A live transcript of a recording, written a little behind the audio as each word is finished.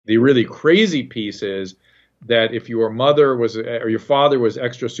The really crazy piece is that if your mother was or your father was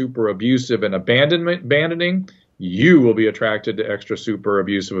extra super abusive and abandoning, you will be attracted to extra super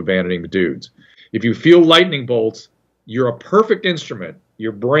abusive abandoning dudes. If you feel lightning bolts, you're a perfect instrument.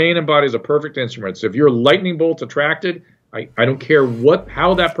 Your brain and body is a perfect instrument. So if you're lightning bolt attracted, I don't care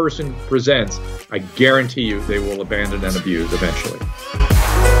how that person presents, I guarantee you they will abandon and abuse eventually.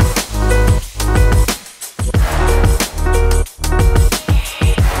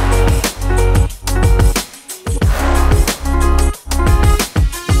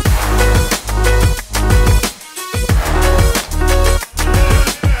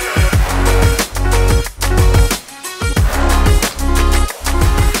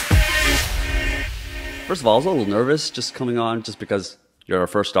 First of all, I was a little nervous just coming on, just because you're our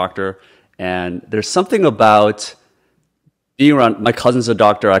first doctor. And there's something about being around, my cousin's a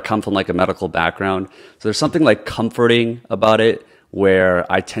doctor. I come from like a medical background. So there's something like comforting about it where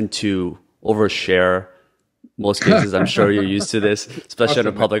I tend to overshare most cases. I'm sure you're used to this, especially on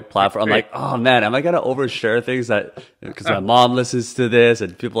a public platform. I'm like, oh man, am I going to overshare things that, because my mom listens to this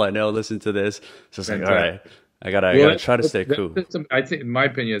and people I know listen to this. So it's like, all right. I gotta try to stay cool. I think, in my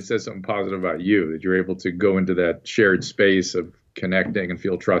opinion, it says something positive about you, that you're able to go into that shared space of connecting and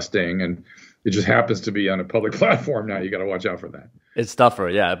feel trusting, and it just happens to be on a public platform now. You got to watch out for that. It's tougher,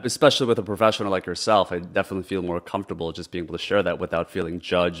 yeah, especially with a professional like yourself. I definitely feel more comfortable just being able to share that without feeling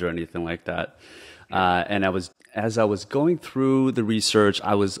judged or anything like that. And as I was going through the research,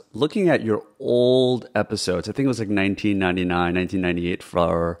 I was looking at your old episodes. I think it was like 1999, 1998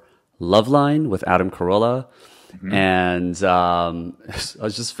 for Loveline with Adam Carolla. Mm-hmm. And I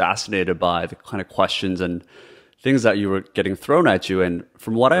was just fascinated by the kind of questions and things that you were getting thrown at you. And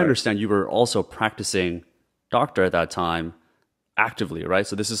from what I understand, you were also practicing doctor at that time actively, right?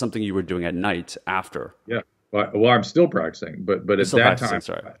 So this is something you were doing at night after. Yeah. Well, I'm still practicing, but at that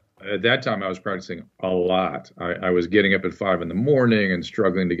time I was practicing a lot. I was getting up at 5 a.m. and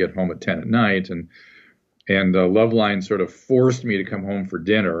struggling to get home at 10 p.m. And Loveline sort of forced me to come home for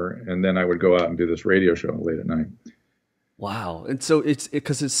dinner, and then I would go out and do this radio show late at night. Wow. And so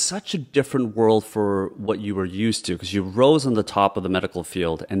because it's such a different world for what you were used to, because you rose on the top of the medical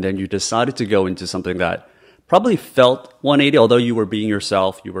field, and then you decided to go into something that probably felt 180, although you were being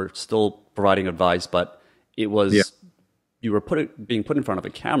yourself, you were still providing advice, but it was, you were being put in front of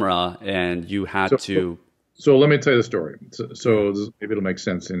a camera, and you had to... So let me tell you the story. So maybe it'll make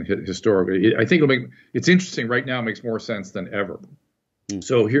sense in historically. I think it's interesting right now. It makes more sense than ever.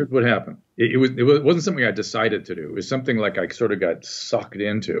 So here's what happened. It wasn't something I decided to do. It was something like I sort of got sucked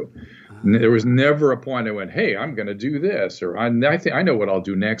into. There was never a point I went, hey, I'm going to do this, or I think I know what I'll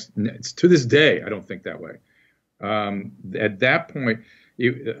do next. To this day, I don't think that way. At that point,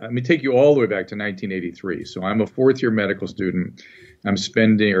 let me take you all the way back to 1983. So I'm a fourth year medical student. I'm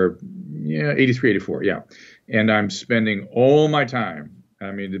spending, 83, 84, yeah. And I'm spending all my time.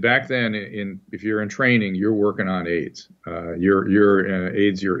 I mean, back then, if you're in training, you're working on AIDS. Your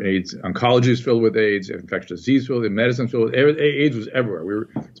AIDS oncology is filled with AIDS, infectious disease filled with medicine filled with AIDS was everywhere. We were,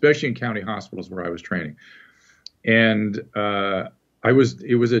 especially in county hospitals where I was training. And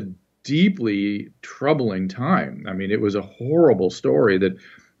it was a deeply troubling time. I mean, it was a horrible story that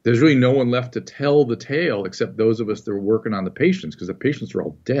there's really no one left to tell the tale except those of us that were working on the patients, because the patients were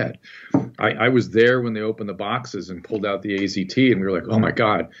all dead. I was there when they opened the boxes and pulled out the AZT, and we were like, oh my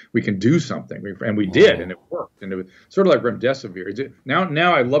God, we can do something. And we did, and it worked. And it was sort of like remdesivir.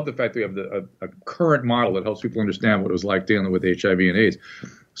 Now I love the fact that we have a current model that helps people understand what it was like dealing with HIV and AIDS.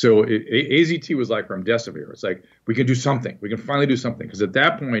 So AZT was like remdesivir. It's like, we can do something. We can finally do something. Because at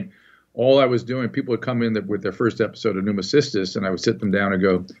that point, all I was doing, people would come in with their first episode of pneumocystis, and I would sit them down and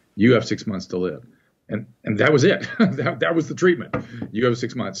go, you have 6 months to live. And that was it. that was the treatment. You have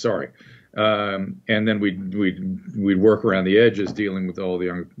 6 months, sorry. And then we'd work around the edges dealing with all the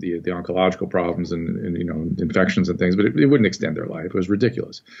oncological problems and infections and things, but it wouldn't extend their life. It was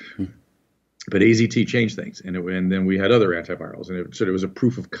ridiculous. But AZT changed things, and then we had other antivirals, and it was a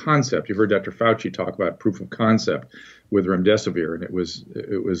proof of concept. You've heard Dr. Fauci talk about proof of concept with remdesivir, and it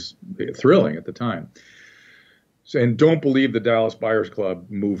was thrilling at the time. So, and don't believe the Dallas Buyers Club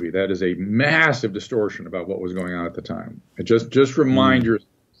movie. That is a massive distortion about what was going on at the time. And just remind yourselves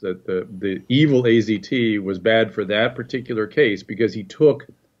that the evil AZT was bad for that particular case because he took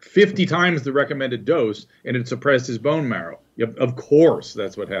 50 times the recommended dose, and it suppressed his bone marrow. Of course,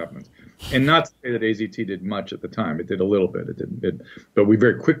 that's what happens. And not to say that AZT did much at the time. It did a little bit. But we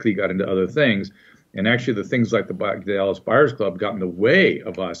very quickly got into other things. And actually, the things like the Dallas Buyers Club got in the way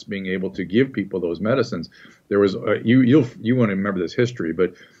of us being able to give people those medicines. There was you want to remember this history,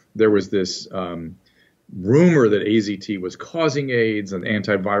 but there was this rumor that AZT was causing AIDS and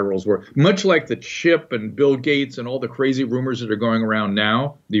antivirals were much like the chip and Bill Gates and all the crazy rumors that are going around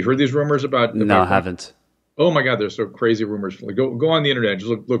now. Have you heard these rumors about? No, I haven't. Oh my God, there's so crazy rumors. Go on the internet, just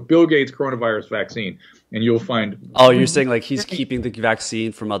look Bill Gates coronavirus vaccine, and you'll find. Oh, you're saying like he's keeping the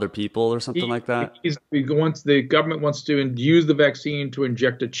vaccine from other people or something like that? Once the government wants to use the vaccine to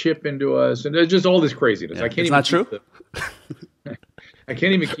inject a chip into us, and there's just all this craziness. Yeah. I can't it's even not true. I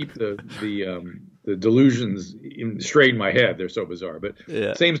can't even keep the delusions straight in my head. They're so bizarre. But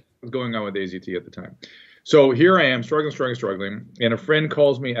same was going on with AZT at the time. So here I am, struggling, and a friend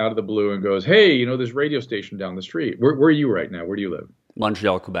calls me out of the blue and goes, "Hey, you know this radio station down the street? Where are you right now? Where do you live?"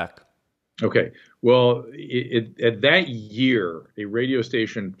 Montreal, Quebec. Okay. Well, at that year, a radio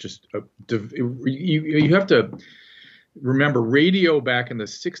station you have to remember, radio back in the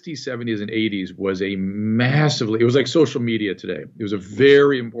 60s, 70s, and 80s was it was like social media today. It was a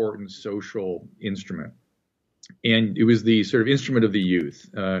very important social instrument. And it was the sort of instrument of the youth,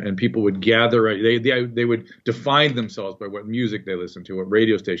 and people would gather. They would define themselves by what music they listened to, what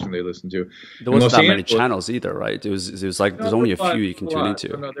radio station they listened to. There wasn't that many channels either, right? It was like there's only a few you can tune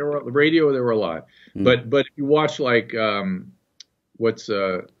into. No, there were a lot. But if you watch like what's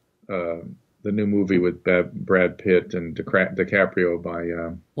the new movie with Brad Pitt and DiCaprio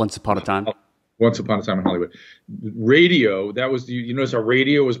by Once Upon a Time. Once Upon a Time in Hollywood. Radio, that was, you notice how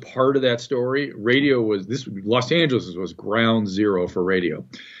radio was part of that story? Los Angeles was ground zero for radio.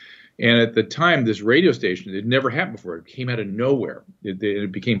 And at the time, this radio station, it never happened before. It came out of nowhere.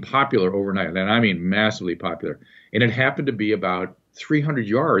 It became popular overnight, and I mean massively popular. And it happened to be about 300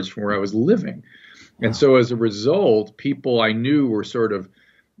 yards from where I was living. And so as a result, people I knew were sort of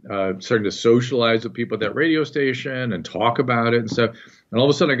starting to socialize with people at that radio station and talk about it and stuff. And all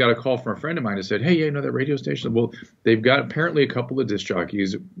of a sudden, I got a call from a friend of mine that said, "Hey, you know that radio station? Well, they've got apparently a couple of disc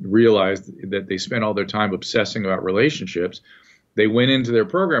jockeys realized that they spent all their time obsessing about relationships. They went into their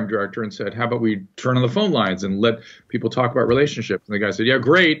program director and said, how about we turn on the phone lines and let people talk about relationships?" And the guy said, "Yeah,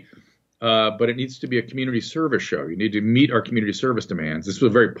 great, but it needs to be a community service show. You need to meet our community service demands." This was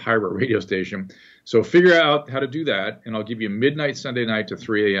a very pirate radio station. "So figure out how to do that, and I'll give you midnight Sunday night to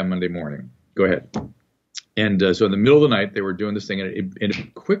 3 a.m. Monday morning. Go ahead." And so in the middle of the night, they were doing this thing, and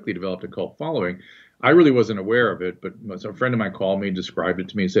it quickly developed a cult following. I really wasn't aware of it, but a friend of mine called me and described it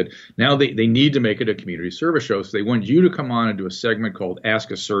to me and said, now they need to make it a community service show, so they want you to come on and do a segment called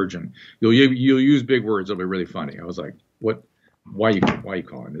Ask a Surgeon. You'll use big words. It'll be really funny. I was like, what? Why are you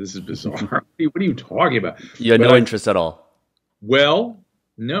calling me? This is bizarre. What are you talking about? You had no interest at all. Well,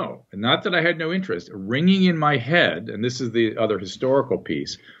 no, not that I had no interest. Ringing in my head, and this is the other historical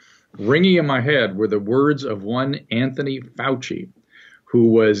piece, ringing in my head were the words of one Anthony Fauci, who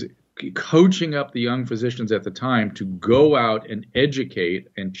was coaching up the young physicians at the time to go out and educate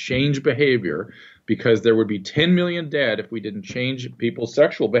and change behavior, because there would be 10 million dead if we didn't change people's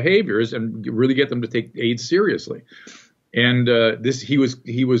sexual behaviors and really get them to take AIDS seriously. And he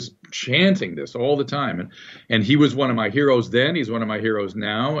was chanting this all the time, and he was one of my heroes then. He's one of my heroes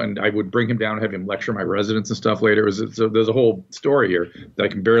now, and I would bring him down and have him lecture my residents and stuff later. There's a whole story here that I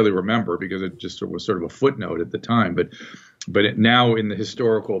can barely remember because it just was sort of a footnote at the time. But now in the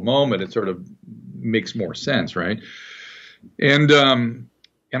historical moment, it sort of makes more sense, right?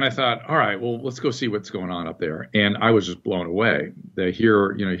 And I thought, all right, well, let's go see what's going on up there. And I was just blown away. Here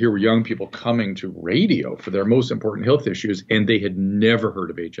were young people coming to radio for their most important health issues, and they had never heard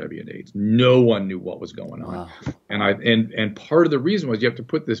of HIV and AIDS. No one knew what was going on. Wow. And part of the reason was, you have to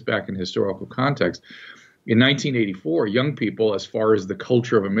put this back in historical context. In 1984, young people, as far as the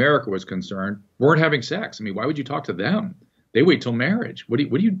culture of America was concerned, weren't having sex. I mean, why would you talk to them? They wait till marriage. What are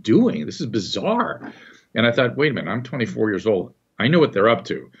you doing? This is bizarre. And I thought, wait a minute, I'm 24 years old. I know what they're up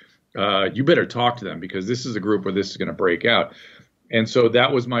to. You better talk to them, because this is a group where this is going to break out. And so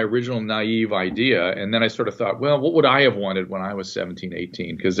that was my original naive idea. And then I sort of thought, well, what would I have wanted when I was 17,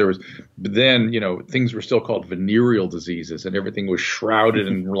 18? Because then, things were still called venereal diseases, and everything was shrouded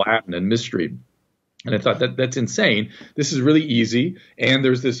in Latin and mystery. And I thought, that's insane. This is really easy, and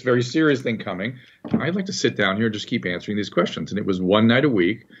there's this very serious thing coming. I'd like to sit down here and just keep answering these questions. And it was one night a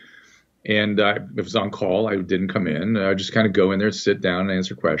week. And it was on call. I didn't come in. I just kind of go in there, sit down, and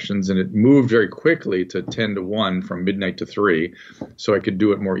answer questions. And it moved very quickly to 10 to 1 from midnight to 3, so I could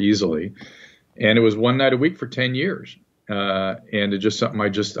do it more easily. And it was one night a week for 10 years. And it just something I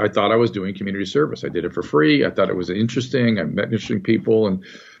thought I was doing community service. I did it for free. I thought it was interesting. I met interesting people, and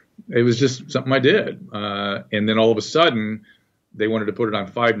it was just something I did. And then all of a sudden, they wanted to put it on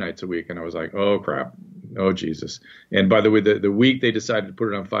 5 nights a week. And I was like, oh, crap. oh Jesus. And by the way, the week they decided to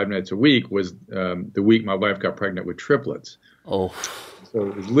put it on 5 nights a week was the week my wife got pregnant with triplets. Oh, So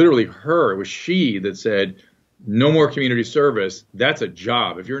it was literally her, it was she that said, no more community service. That's a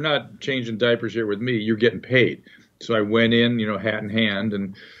job. If you're not changing diapers here with me, you're getting paid. So I went in, hat in hand,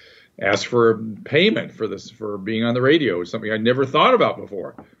 and asked for payment for being on the radio. It's something I'd never thought about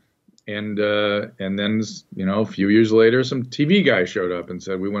before. And then, a few years later, some TV guy showed up and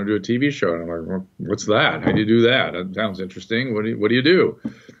said, we want to do a TV show. And I'm like, well, what's that? How do you do that? That sounds interesting. What do you do?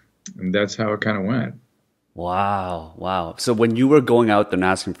 And that's how it kind of went. wow. Wow. So when you were going out there and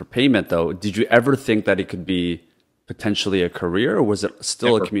asking for payment, though, did you ever think that it could be potentially a career, or was it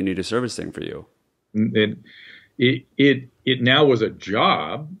still a community service thing for you? It now was a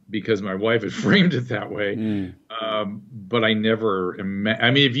job because my wife had framed it that way. But I never,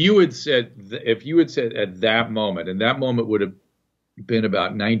 if you had said at that moment, and that moment would have been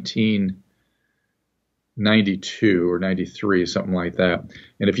about 1992 or 93, something like that.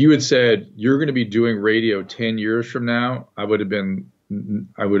 And if you had said you're going to be doing radio 10 years from now, I would have been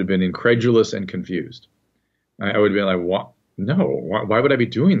incredulous and confused. I would have been like, what? No, why would I be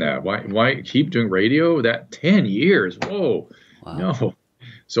doing that? Why keep doing radio? That 10 years? Whoa, wow. No.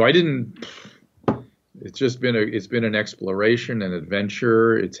 So I didn't. It's been an exploration, an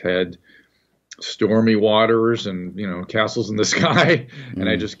adventure. It's had stormy waters and castles in the sky, and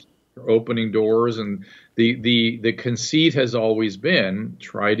I just keep opening doors. And the conceit has always been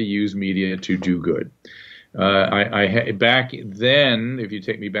try to use media to do good. Back then, if you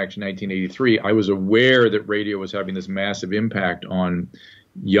take me back to 1983, I was aware that radio was having this massive impact on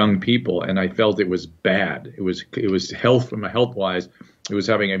young people, and I felt it was bad. It was health-wise, it was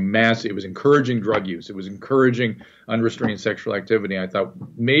having it was encouraging drug use. It was encouraging unrestrained sexual activity. I thought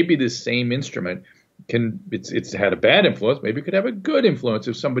maybe this same instrument it's had a bad influence. Maybe it could have a good influence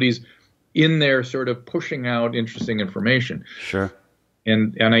if somebody's in there sort of pushing out interesting information. Sure.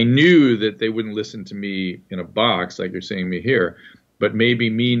 And I knew that they wouldn't listen to me in a box like you're seeing me here, but maybe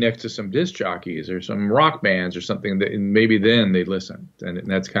me next to some disc jockeys or some rock bands or something, that maybe then they'd listen. And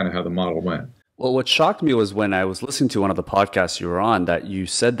that's kind of how the model went. Well, what shocked me was when I was listening to one of the podcasts you were on, that you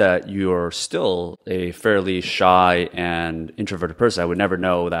said that you're still a fairly shy and introverted person. I would never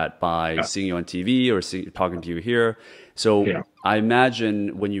know that by seeing you on TV or talking to you here. So I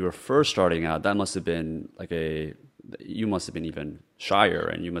imagine when you were first starting out, that must have been you must have been even shyer,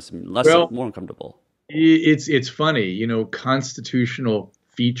 and you must have been more uncomfortable. It's funny, constitutional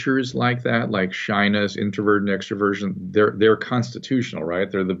features like that, like shyness, introvert, and extroversion, they're constitutional, right?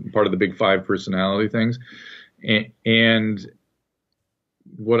 They're the part of the big 5 personality things. And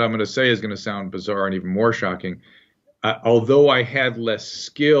what I'm going to say is going to sound bizarre and even more shocking. Although I had less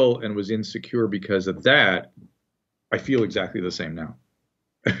skill and was insecure because of that, I feel exactly the same now.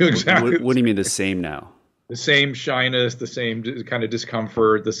 Exactly. What do you mean the same now? The same shyness, the same kind of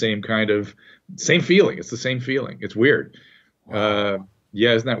discomfort, the same feeling. It's the same feeling. It's weird. Wow.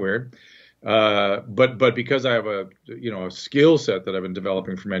 Isn't that weird? But because I have a skill set that I've been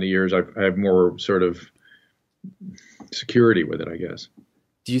developing for many years, I have more sort of security with it, I guess.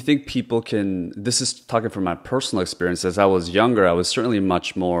 Do you think people can, this is talking from my personal experience, as I was younger, I was certainly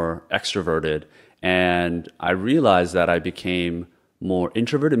much more extroverted, and I realized that I became more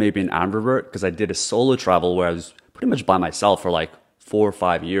introverted, maybe an ambivert, because I did a solo travel where I was pretty much by myself for like 4 or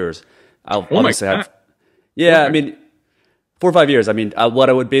 5 years. I 4 or 5 years. What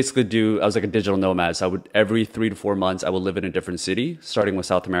I would basically do, I was like a digital nomad. So I would, every 3 to 4 months, I would live in a different city, starting with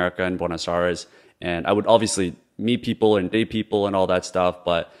South America and Buenos Aires. And I would obviously meet people and date people and all that stuff,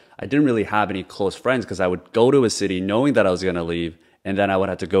 but I didn't really have any close friends because I would go to a city knowing that I was going to leave, and then I would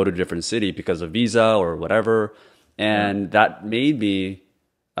have to go to a different city because of visa or whatever. And that made me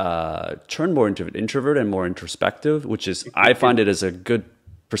turn more into an introvert and more introspective, which is, I find it as a good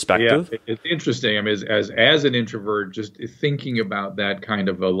perspective. Yeah, it's interesting. As an introvert, just thinking about that kind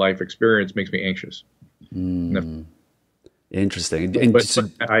of a life experience makes me anxious. Interesting. But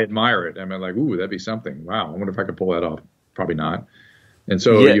I admire it. Like, ooh, that'd be something. Wow, I wonder if I could pull that off. Probably not. And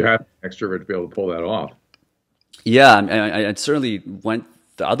so you have an extrovert to be able to pull that off. Yeah, I certainly went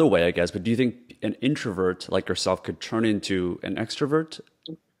the other way, I guess. But do you think an introvert like yourself could turn into an extrovert?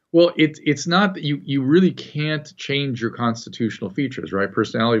 Well, it's not that you really can't change your constitutional features, right?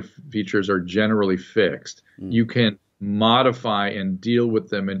 Personality features are generally fixed. You can modify and deal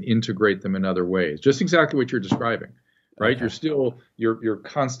with them and integrate them in other ways. Just exactly what you're describing, right? Okay. You're still your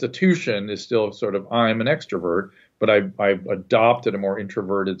constitution is still sort of, I'm an extrovert, but I've adopted a more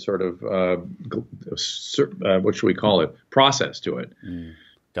introverted sort of what should we call it, process to it.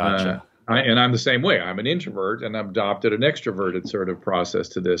 Gotcha. And I'm the same way. I'm an introvert, and I've adopted an extroverted sort of process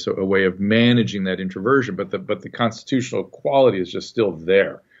to this, a way of managing that introversion. But the constitutional quality is just still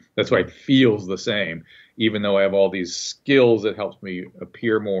there. That's why it feels the same, even though I have all these skills that helps me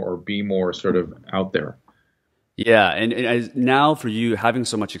appear more or be more sort of out there. Yeah, and now for you having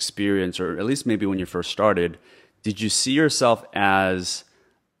so much experience, or at least maybe when you first started, did you see yourself as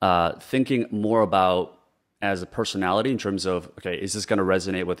thinking more about as a personality in terms of, okay, is this going to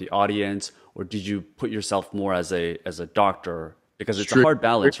resonate with the audience, or did you put yourself more as a doctor? Because it's a hard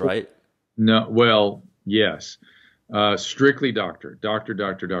balance, right? No, well, yes, strictly doctor.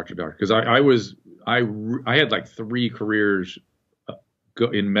 Because I had like three careers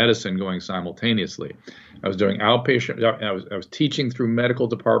in medicine going simultaneously. I was doing outpatient. I was teaching through medical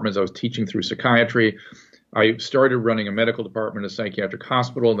departments. I was teaching through psychiatry. I started running a medical department at a psychiatric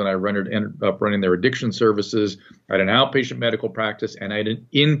hospital. Then I ended up running their addiction services. I had an outpatient medical practice, and I had an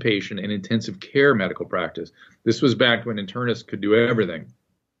inpatient and intensive care medical practice. This was back when internists could do everything,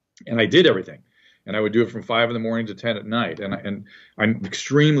 and I did everything. And I would do it from 5 in the morning to 10 at night. And I'm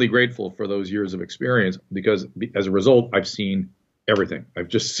extremely grateful for those years of experience, because as a result, I've seen everything. I've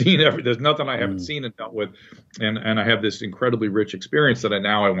just seen everything. There's nothing I haven't seen and dealt with. And I have this incredibly rich experience that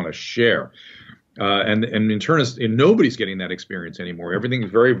I want to share. And internists, and nobody's getting that experience anymore. Everything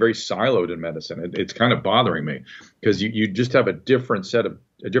is very, very siloed in medicine. It's kind of bothering me, because you just have a different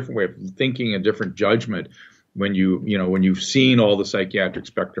way of thinking, a different judgment when you've seen all the psychiatric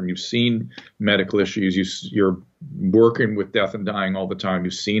spectrum, you've seen medical issues, you're working with death and dying all the time,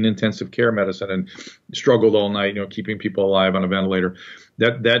 you've seen intensive care medicine and struggled all night, keeping people alive on a ventilator.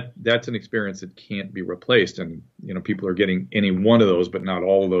 That's an experience that can't be replaced. And people are getting any one of those, but not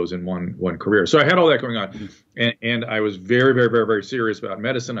all of those in one career. So I had all that going on, and I was very, very, very, very serious about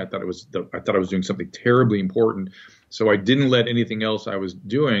medicine. I thought I was doing something terribly important. So I didn't let anything else I was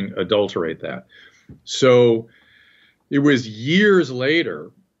doing adulterate that. So it was years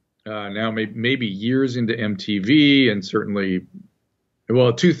later, now maybe years into MTV, and certainly,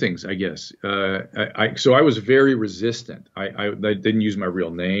 well, two things, I guess. So I was very resistant. I didn't use my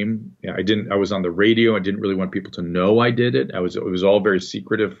real name. I was on the radio. I didn't really want people to know I did it. It was all very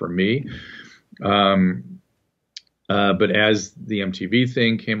secretive for me. But as the MTV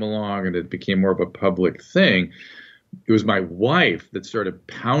thing came along and it became more of a public thing, it was my wife that started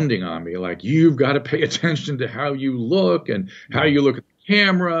pounding on me, like, you've got to pay attention to how you look and how you look at the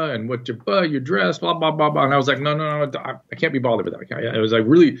camera and what your dress, blah, blah, blah, blah. And I was like, no, I can't be bothered with that. It was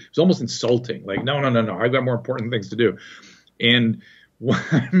almost insulting. Like, no, I've got more important things to do. And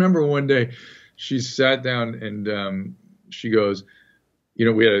I remember one day she sat down and she goes,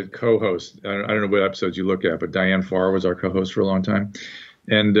 we had a co-host. I don't know what episodes you look at, but Diane Farr was our co-host for a long time.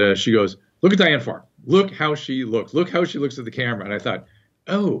 And she goes, look at Diane Farr. Look how she looks. Look how she looks at the camera. And I thought,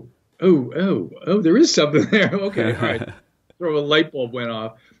 oh, there is something there. Okay, all right. So a light bulb went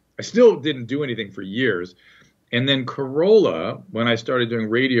off. I still didn't do anything for years. And then Corolla, when I started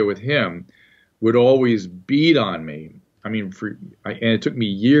doing radio with him, would always beat on me. I mean, and it took me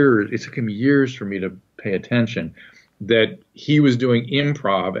years. It took him years for me to pay attention that he was doing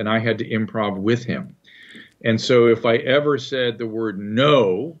improv and I had to improv with him. And so if I ever said the word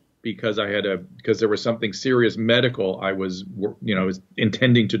no, because there was something serious medical I was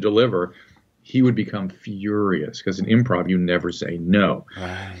intending to deliver, he would become furious, because in improv you never say no.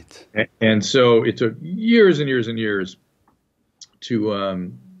 Right. And so it took years and years and years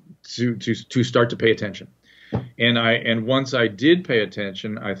to start to pay attention. And once I did pay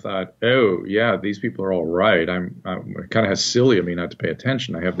attention, I thought, oh yeah, these people are all right. I'm kind of silly of me not to pay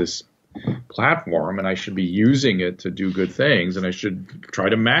attention. I have this platform and I should be using it to do good things, and I should try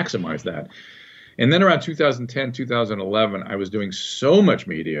to maximize that. And then around 2010, 2011, I was doing so much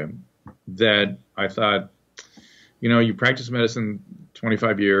media that I thought, you practice medicine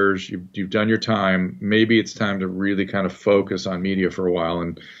 25 years, you've done your time, maybe it's time to really kind of focus on media for a while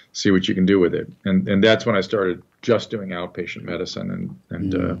and see what you can do with it. And that's when I started just doing outpatient medicine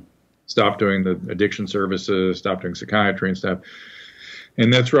and stopped doing the addiction services, stopped doing psychiatry and stuff.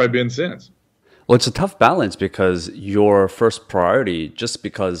 And that's where I've been since. Well, it's a tough balance, because your first priority, just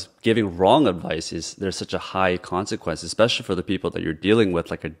because giving wrong advice there's such a high consequence, especially for the people that you're dealing with,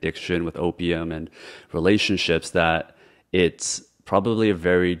 like addiction, with opium and relationships, that it's probably a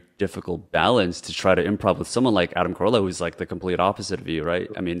very difficult balance to try to improv with someone like Adam Carolla, who's like the complete opposite of you, right?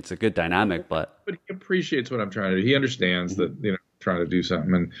 I mean, it's a good dynamic, but he appreciates what I'm trying to do. He understands that, trying to do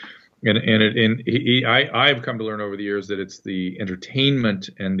something. I've come to learn over the years that it's the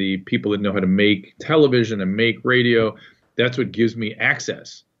entertainment and the people that know how to make television and make radio. That's what gives me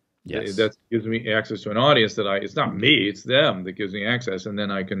access Yes. That gives me access to an audience it's not me, it's them that gives me access, and then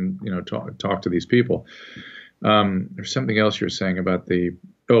I can, talk to these people. There's something else you're saying about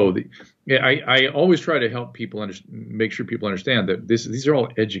yeah, I always try to help people make sure people understand that these are all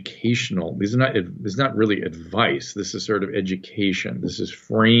educational. This is not really advice. This is sort of education. This is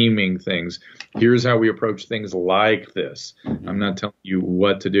framing things. Here's how we approach things like this. I'm not telling you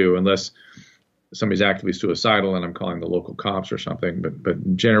what to do unless somebody's actively suicidal and I'm calling the local cops or something.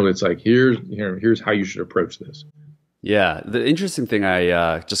 But generally, it's like here's how you should approach this. Yeah, the interesting thing,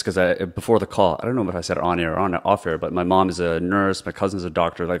 just because before the call, I don't know if I said it on air or off air, but my mom is a nurse, my cousin's a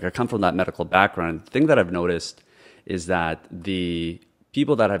doctor. Like, I come from that medical background. The thing that I've noticed is that the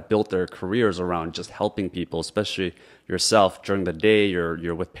people that have built their careers around just helping people, especially yourself, during the day,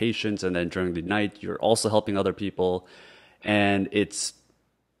 you're with patients, and then during the night, you're also helping other people, and it's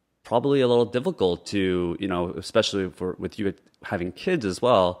probably a little difficult to, especially with you having kids as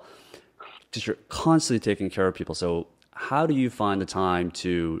well, because you're constantly taking care of people. So how do you find the time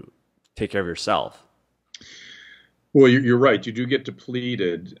to take care of yourself? Well, you're right. You do get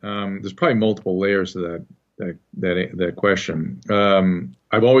depleted. There's probably multiple layers to that question.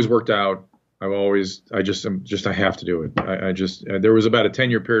 I've always worked out. I have to do it. There was about a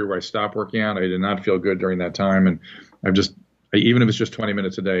 10-year period where I stopped working out. I did not feel good during that time. And even if it's just 20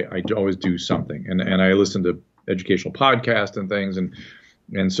 minutes a day, I always do something. And I listen to educational podcasts and things.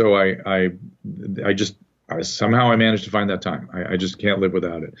 And so somehow I managed to find that time. I just can't live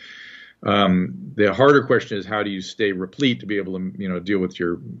without it. The harder question is, how do you stay replete to be able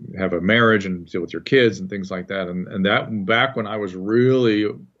to, have a marriage and deal with your kids and things like that. And that, back when I was really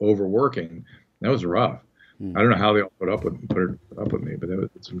overworking, that was rough. I don't know how they all put up with me, but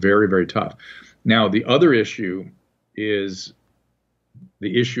it's very, very tough. Now, the other issue is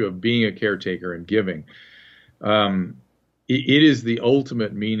the issue of being a caretaker and giving. It is the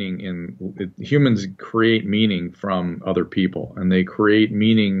ultimate meaning humans create meaning from other people, and they create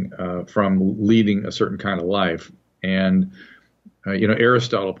meaning from leading a certain kind of life. And,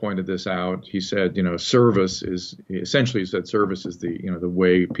 Aristotle pointed this out. He said, service is the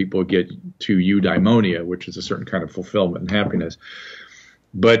way people get to eudaimonia, which is a certain kind of fulfillment and happiness.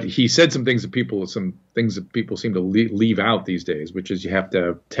 But he said some things that people seem to leave out these days, which is you have to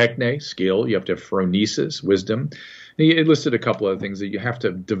have techne, skill, you have to have phronesis, wisdom. And he listed a couple of things that you have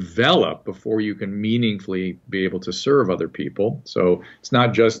to develop before you can meaningfully be able to serve other people. So it's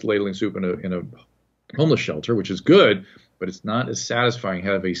not just ladling soup in a homeless shelter, which is good, but it's not as satisfying to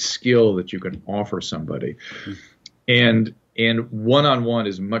have a skill that you can offer somebody. And one-on-one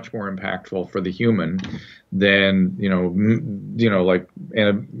is much more impactful for the human than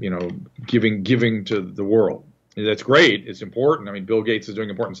giving to the world. That's great. It's important. I mean, Bill Gates is doing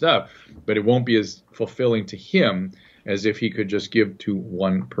important stuff, but it won't be as fulfilling to him as if he could just give to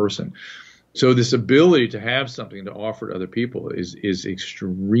one person. So this ability to have something to offer to other people is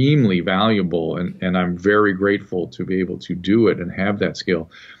extremely valuable, and I'm very grateful to be able to do it and have that skill.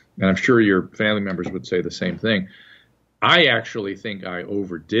 And I'm sure your family members would say the same thing. I actually think I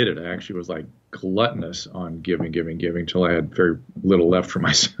overdid it. I actually was like gluttonous on giving till I had very little left for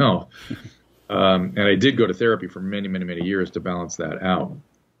myself. And I did go to therapy for many, many, many years to balance that out.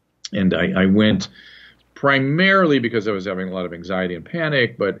 And I went primarily because I was having a lot of anxiety and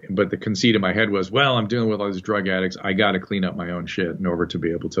panic, but the conceit in my head was, well, I'm dealing with all these drug addicts. I got to clean up my own shit in order to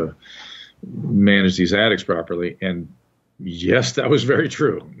be able to manage these addicts properly. And yes, that was very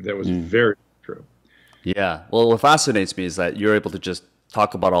true. That was very true. Yeah. Well, what fascinates me is that you're able to just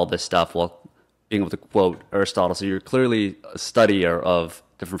talk about all this stuff while being able to quote Aristotle. So you're clearly a studier of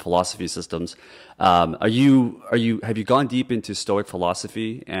different philosophy systems. Have you gone deep into Stoic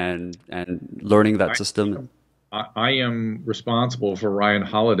philosophy and learning that system? I am responsible for Ryan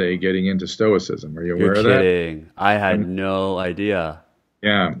Holiday getting into Stoicism. Are you aware You're of that? kidding. I had no idea.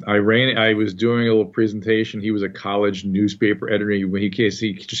 Yeah, I was doing a little presentation. He was a college newspaper editor. He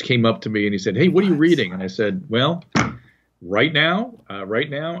just came up to me and he said, "Hey, what are you reading?" And I said, "Well, right now,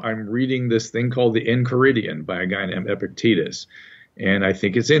 I'm reading this thing called the Enchiridion by a guy named Epictetus, and I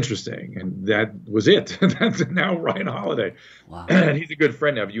think it's interesting." And that was it. That's now Ryan Holiday. Wow. And he's a good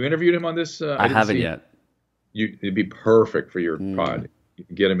friend. Have you interviewed him on this? I haven't yet. It'd be perfect for your pod. You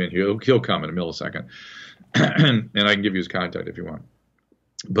can get him in. He'll come in a millisecond, and I can give you his contact if you want.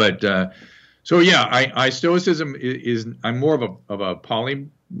 But so yeah, I Stoicism is I'm more of a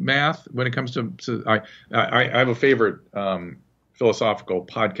polymath when it comes to I have a favorite philosophical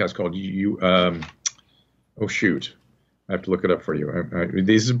podcast called oh shoot, I have to look it up for you.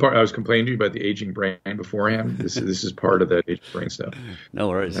 This is part I was complaining to you about the aging brain beforehand. This is part of that aging brain stuff. No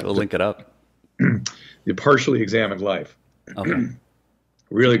worries, we'll link it up. The partially examined life. Okay.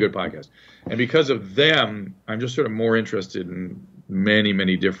 Really good podcast. And because of them, I'm just sort of more interested in many,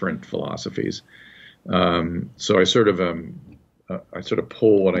 many different philosophies. So I sort of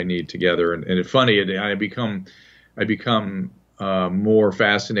pull what I need together. And it's funny, I become more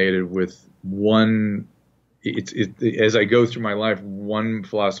fascinated with one. As I go through my life, one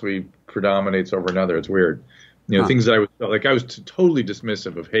philosophy predominates over another. It's weird. Things that I was totally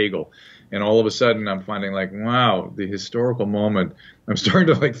dismissive of Hegel, and all of a sudden I'm finding like, wow, the historical moment. I'm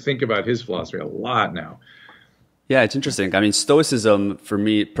starting to like think about his philosophy a lot now. Yeah, it's interesting. I mean, Stoicism for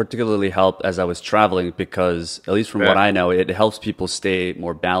me particularly helped as I was traveling because, at least from what I know, it helps people stay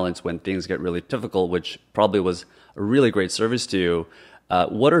more balanced when things get really difficult, which probably was a really great service to you.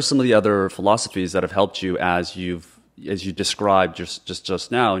 What are some of the other philosophies that have helped you as you described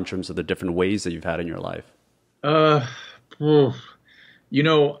just now in terms of the different ways that you've had in your life? I'm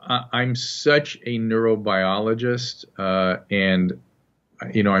such a neurobiologist, and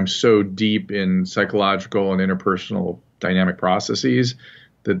I'm so deep in psychological and interpersonal dynamic processes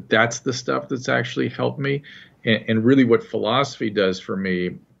that's the stuff that's actually helped me. And really what philosophy does for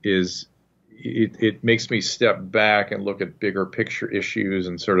me is it makes me step back and look at bigger picture issues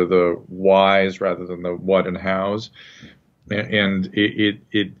and sort of the whys rather than the what and hows. And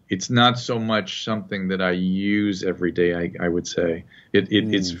it's not so much something that I use every day. I would say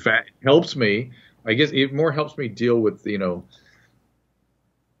it helps me. I guess it more helps me deal with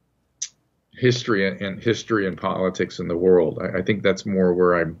history and politics in the world. I think that's more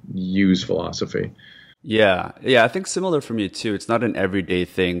where I use philosophy. Yeah, I think similar for me too. It's not an everyday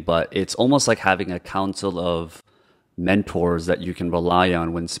thing, but it's almost like having a council of mentors that you can rely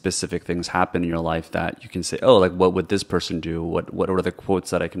on when specific things happen in your life that you can say, oh, like what would this person do? What are the quotes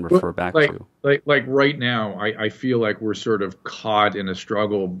that I can refer back to? Like right now, I feel like we're sort of caught in a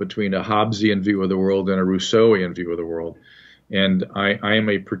struggle between a Hobbesian view of the world and a Rousseauian view of the world. And I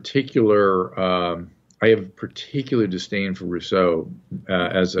have particular disdain for Rousseau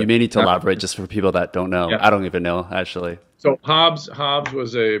You may need to elaborate just for people that don't know. Yeah. I don't even know, actually. So Hobbes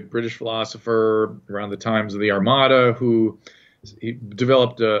was a British philosopher around the times of the Armada he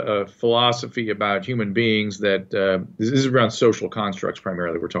developed a philosophy about human beings that this is around social constructs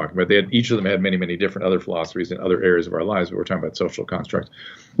primarily we're talking about. Each of them had many, many different other philosophies in other areas of our lives, but we're talking about social constructs.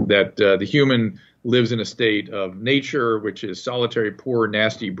 That the human lives in a state of nature, which is solitary, poor,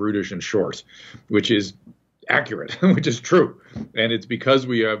 nasty, brutish, and short, which is accurate, which is true. And it's because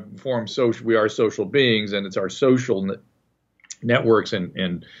we are social beings, and it's our social networks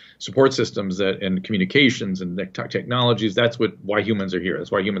and support systems and communications and technologies. That's why humans are here.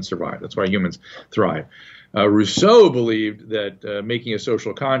 That's why humans survive. That's why humans thrive. Rousseau believed that making a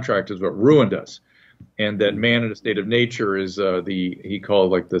social contract is what ruined us, and that man in a state of nature is he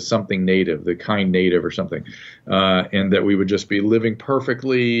called like the something native, the kind native or something, and that we would just be living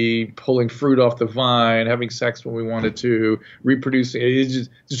perfectly, pulling fruit off the vine, having sex when we wanted to, reproducing. It's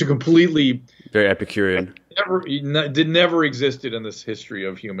just a completely very Epicurean. Never existed in this history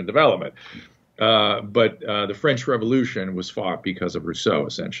of human development. But the French Revolution was fought because of Rousseau,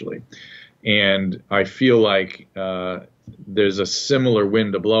 essentially. And I feel like there's a similar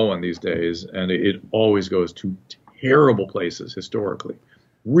wind to blow on these days, and it always goes to terrible places historically,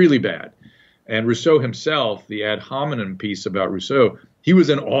 really bad. And Rousseau himself, the ad hominem piece about Rousseau, he was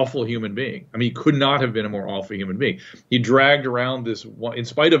an awful human being. I mean, he could not have been a more awful human being. He dragged around this, in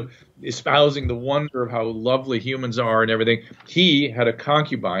spite of espousing the wonder of how lovely humans are and everything, he had a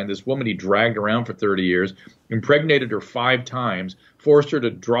concubine, this woman he dragged around for 30 years, impregnated her 5 times, forced her to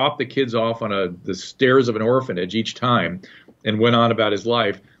drop the kids off on the stairs of an orphanage each time, and went on about his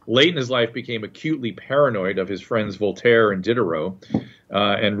life. Late in his life became acutely paranoid of his friends Voltaire and Diderot,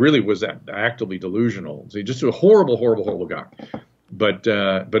 and really was actively delusional. So he's just a horrible, horrible, horrible guy. But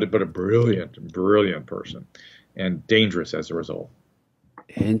a brilliant person, and dangerous as a result.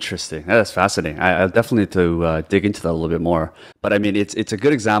 Interesting. That's fascinating. I definitely need to dig into that a little bit more. But I mean, it's a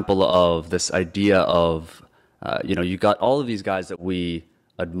good example of this idea of, you got all of these guys that we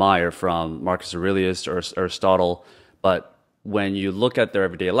admire, from Marcus Aurelius or Aristotle, but when you look at their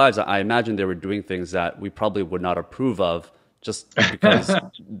everyday lives, I imagine they were doing things that we probably would not approve of, just because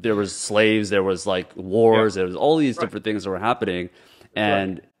there was slaves, there was like wars, there was all these different things that were happening.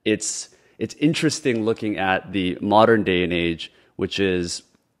 And it's interesting looking at the modern day and age, which is,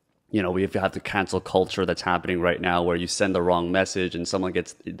 we have the cancel culture that's happening right now, where you send the wrong message and someone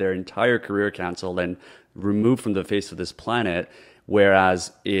gets their entire career canceled and removed from the face of this planet.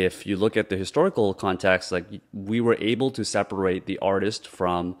 Whereas if you look at the historical context, like, we were able to separate the artist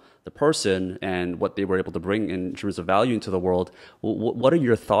from the person and what they were able to bring in terms of value into the world. What are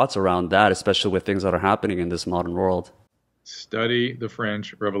your thoughts around that, especially with things that are happening in this modern world? Study the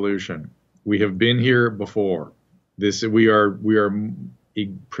French Revolution. We have been here before.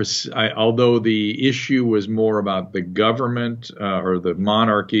 Although the issue was more about the government or the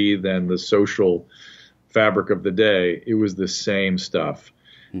monarchy than the social fabric of the day, it was the same stuff.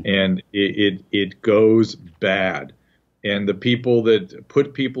 And it goes bad. And the people that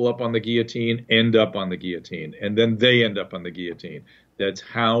put people up on the guillotine end up on the guillotine, and then they end up on the guillotine. That's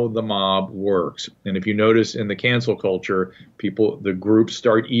how the mob works. And if you notice in the cancel culture, the groups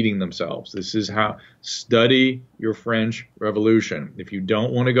start eating themselves. This is how, study your French Revolution. If you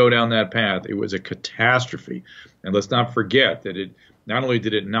don't want to go down that path, it was a catastrophe. And let's not forget that not only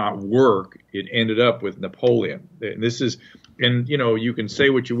did it not work, it ended up with Napoleon. And you can say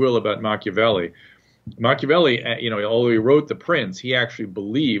what you will about Machiavelli. Machiavelli, although he wrote The Prince, he actually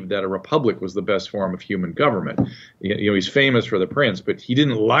believed that a republic was the best form of human government. He's famous for The Prince, but he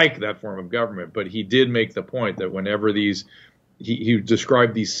didn't like that form of government. But he did make the point that whenever he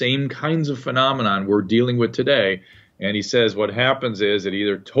described these same kinds of phenomenon we're dealing with today, and he says what happens is it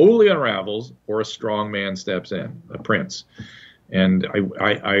either totally unravels or a strong man steps in, a prince. And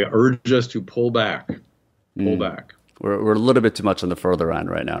I urge us to pull back. Pull back. We're a little bit too much on the further end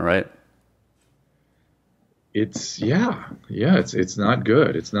right now, right? It's not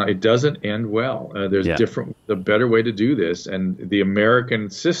good. It doesn't end well. There's the better way to do this. And the American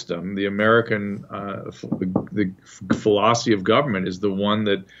system, the American the philosophy of government is the one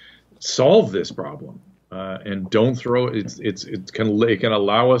that solved this problem. And don't throw it. It can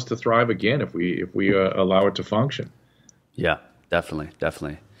allow us to thrive again if we allow it to function. Yeah, definitely.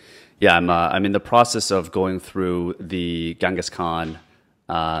 Yeah, I'm in the process of going through the Genghis Khan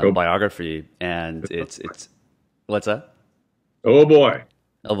biography, and it's what's that? Oh boy,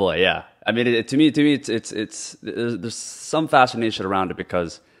 yeah. I mean, to me, it's there's some fascination around it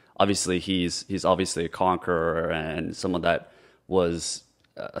because obviously he's obviously a conqueror and someone that was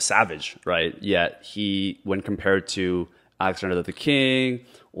a savage, right? Yet when compared to Alexander the King,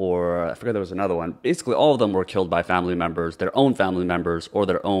 or I forget there was another one, basically all of them were killed by family members, their own family members or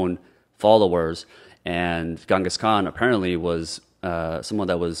their own followers. And Genghis Khan apparently was someone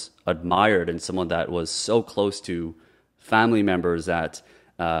that was admired and someone that was so close to family members that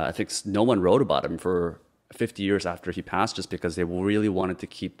I think no one wrote about him for 50 years after he passed, just because they really wanted to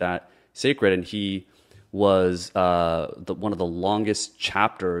keep that sacred. And he was one of the longest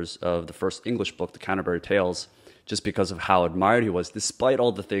chapters of the first English book, the Canterbury Tales, just because of how admired he was, despite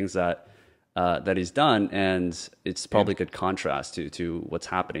all the things that he's done. And it's probably a good contrast to what's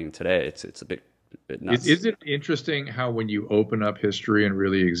happening today. It's a bit nuts. Is it interesting how when you open up history and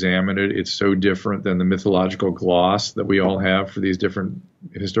really examine it, it's so different than the mythological gloss that we all have for these different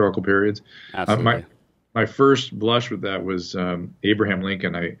historical periods? Absolutely. My first blush with that was Abraham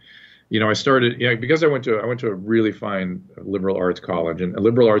Lincoln. I started because I went to a really fine liberal arts college, and a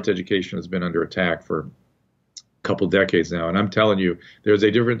liberal arts education has been under attack for a couple decades now. And I'm telling you, there's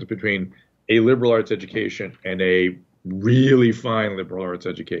a difference between a liberal arts education and a really fine liberal arts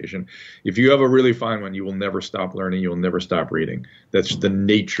education. If you have a really fine one, you will never stop learning. You'll never stop reading. That's the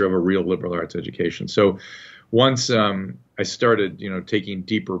nature of a real liberal arts education. So once I started, taking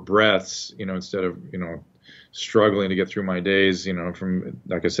deeper breaths, instead of, struggling to get through my days, from,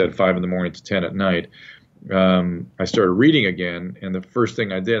 like I said, 5 a.m. to 10 p.m, I started reading again. And the first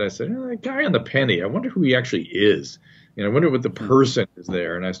thing I did, I said, that guy on the penny, I wonder who he actually is. I wonder what the person is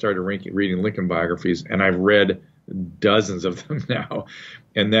there. And I started reading Lincoln biographies, and I've read dozens of them now.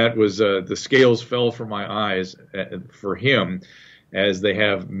 And that was the scales fell from my eyes for him, as they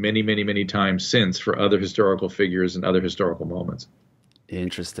have many, many, many times since for other historical figures and other historical moments.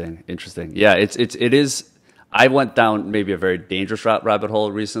 Interesting. Yeah, it is. I went down maybe a very dangerous rabbit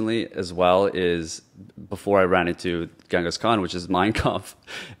hole recently as well, is before I ran into Genghis Khan, which is Mein Kampf,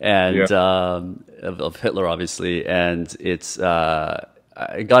 and of Hitler, obviously. And it's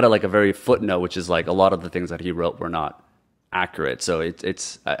I got it like a very footnote, which is like a lot of the things that he wrote were not accurate. So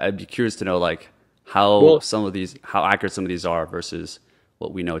I'd be curious to know like how accurate some of these are versus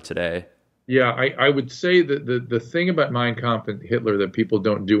what we know today. Yeah, I would say that the thing about Mein Kampf and Hitler that people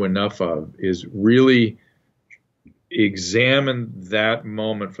don't do enough of is really examine that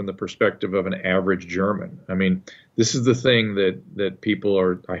moment from the perspective of an average German. I mean, this is the thing that people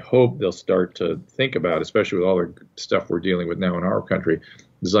are, I hope they'll start to think about, especially with all the stuff we're dealing with now in our country.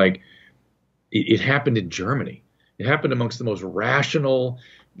 It's like, it happened in Germany. It happened amongst the most rational,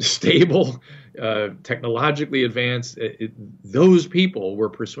 stable, technologically advanced. Those people were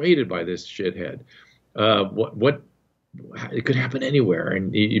persuaded by this shithead. It could happen anywhere,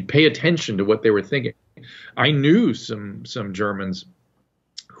 and you pay attention to what they were thinking. I knew some Germans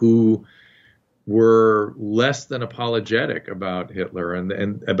who were less than apologetic about Hitler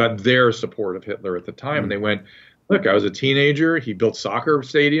and about their support of Hitler at the time. And they went, look, I was a teenager. He built soccer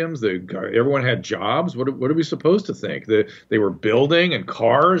stadiums. Everyone had jobs. What are we supposed to think? They were building and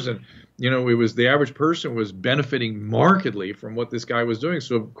cars, and it was the average person was benefiting markedly from what this guy was doing.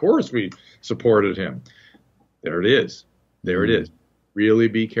 So of course we supported him. There it is. There it is. Really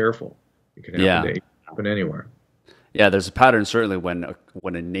be careful. It can happen anywhere. Yeah, there's a pattern certainly when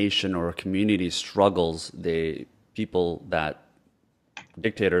a nation or a community struggles,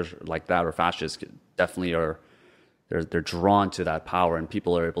 dictators like that or fascists definitely are. They're drawn to that power, and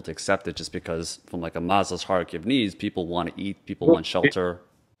people are able to accept it just because, from like a Maslow's hierarchy of needs, people want to eat, people want shelter.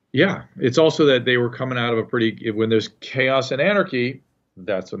 It's also that they were coming out of when there's chaos and anarchy,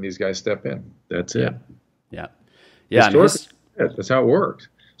 that's when these guys step in. That's it. Yeah. That's how it works.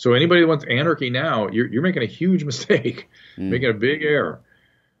 So anybody that wants anarchy now, you're making a huge mistake, making a big error.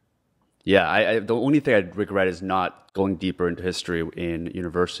 Yeah, the only thing I'd regret is not going deeper into history in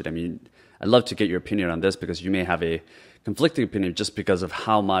university. I mean, I'd love to get your opinion on this because you may have a conflicting opinion just because of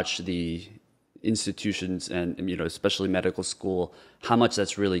how much the institutions and, especially medical school, how much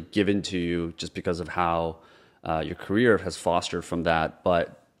that's really given to you just because of how your career has fostered from that.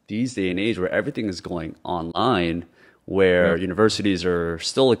 But these day and age where everything is going online, where universities are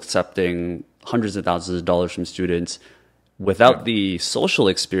still accepting hundreds of thousands of dollars from students without the social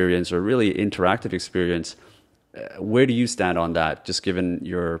experience or really interactive experience, where do you stand on that, just given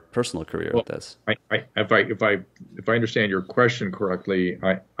your personal career with this? If I understand your question correctly,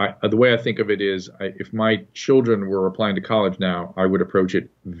 the way I think of it is, if my children were applying to college now, I would approach it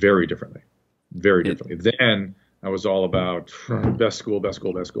very differently, very differently. Then I was all about best school, best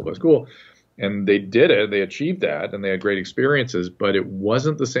school, best school, best school. And they did it, they achieved that, and they had great experiences, but it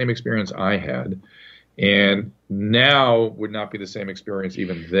wasn't the same experience I had. And now would not be the same experience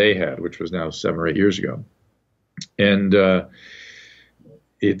even they had, which was now 7 or 8 years ago. And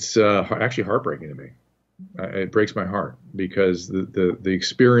it's actually heartbreaking to me. It breaks my heart because the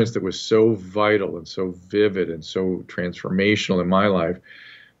experience that was so vital and so vivid and so transformational in my life,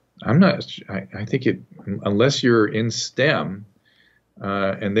 I think unless you're in STEM,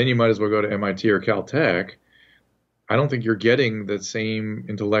 and then you might as well go to MIT or Caltech, I don't think you're getting the same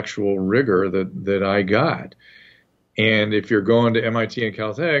intellectual rigor that I got. And if you're going to MIT and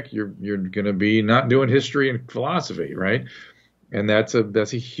Caltech, you're going to be not doing history and philosophy, right? And that's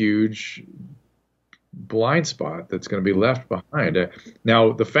a huge blind spot that's going to be left behind.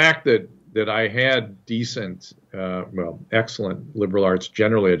 Now, the fact that I had decent, excellent liberal arts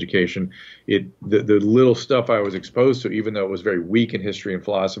general education, the little stuff I was exposed to, even though it was very weak in history and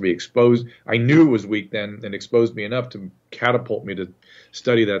philosophy, I knew it was weak then, and exposed me enough to catapult me to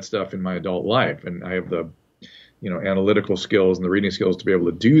study that stuff in my adult life. And I have the analytical skills and the reading skills to be able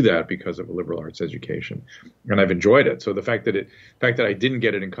to do that because of a liberal arts education, and I've enjoyed it. So the fact that I didn't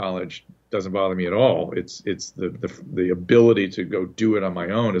get it in college doesn't bother me at all. It's the ability to go do it on my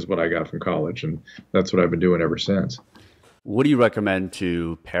own is what I got from college, and that's what I've been doing ever since. What do you recommend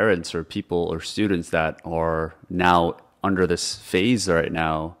to parents or people or students that are now under this phase right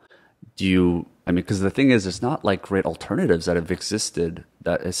now? Because the thing is, there's not like great alternatives that have existed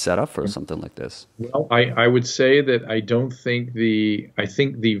that is set up for something like this. Well, I would say that I think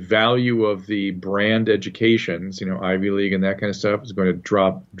the value of the brand educations, Ivy League and that kind of stuff, is going to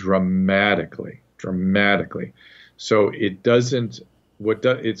drop dramatically. So it doesn't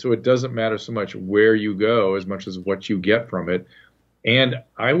matter so much where you go as much as what you get from it. And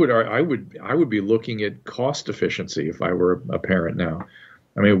I would be looking at cost efficiency if I were a parent now.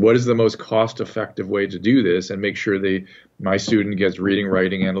 I mean, what is the most cost-effective way to do this and make sure my student gets reading,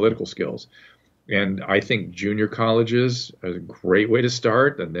 writing, analytical skills? And I think junior colleges are a great way to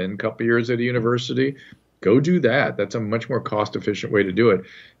start, and then a couple years at a university. Go do that. That's a much more cost-efficient way to do it.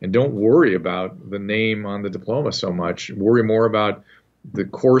 And don't worry about the name on the diploma so much. Worry more about the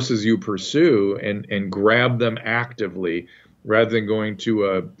courses you pursue and grab them actively rather than going to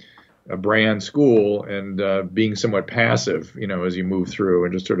a brand school and being somewhat passive, as you move through,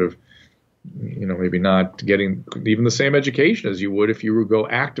 and just sort of, maybe not getting even the same education as you would if you would go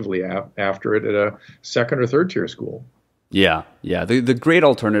actively after it at a second or third tier school. Yeah. The great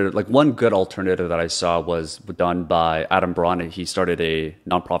alternative, like one good alternative that I saw was done by Adam Braun. He started a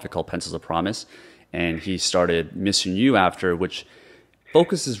nonprofit called Pencils of Promise, and he started Mission U after, which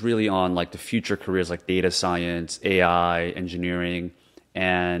focuses really on like the future careers like data science, AI, engineering.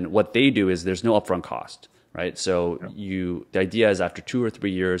 And what they do is there's no upfront cost, right? So the idea is after 2 or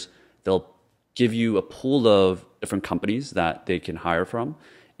 3 years, they'll give you a pool of different companies that they can hire from.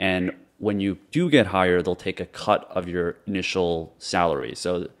 And when you do get hired, they'll take a cut of your initial salary.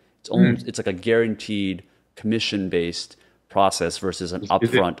 So It's like a guaranteed commission-based process versus an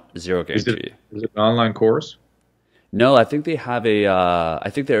upfront zero guarantee. Is it an online course? No, I think they have I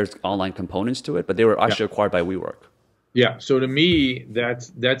think there's online components to it, but they were actually acquired by WeWork. Yeah. So to me, that's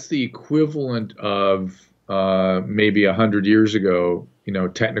the equivalent of maybe 100 years ago,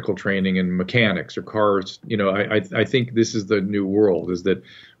 technical training in mechanics or cars. I think this is the new world, is that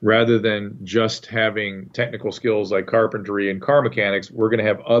rather than just having technical skills like carpentry and car mechanics, we're going to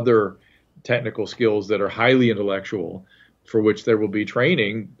have other technical skills that are highly intellectual, for which there will be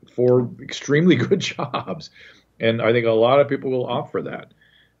training for extremely good jobs. And I think a lot of people will opt for that.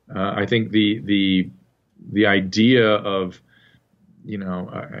 I think the idea of,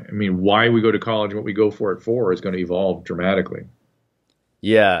 why we go to college and what we go for it for is going to evolve dramatically.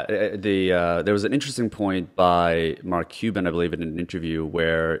 Yeah, there was an interesting point by Mark Cuban, I believe, in an interview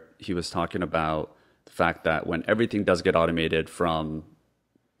where he was talking about the fact that when everything does get automated from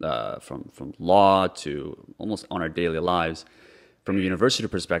law to almost on our daily lives, from a university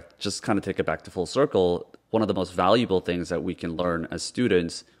perspective, just kind of take it back to full circle, one of the most valuable things that we can learn as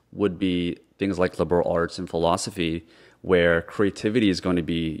students would be things like liberal arts and philosophy, where creativity is going to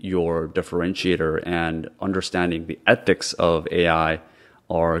be your differentiator, and understanding the ethics of AI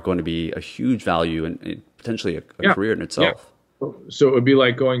are going to be a huge value and potentially a career in itself. Yeah. So it would be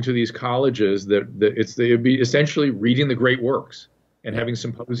like going to these colleges it'd be essentially reading the great works and having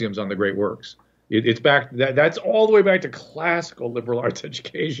symposiums on the great works. It's back. That's all the way back to classical liberal arts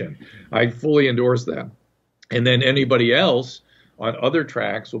education. I fully endorse that. And then anybody else on other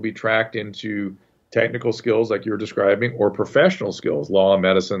tracks will be tracked into technical skills like you were describing, or professional skills, law,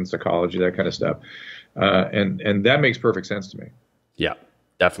 medicine, psychology, that kind of stuff. And that makes perfect sense to me. Yeah,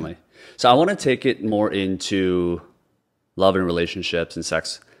 definitely. So I want to take it more into love and relationships and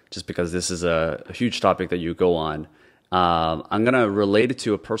sex, just because this is a huge topic that you go on. I'm going to relate it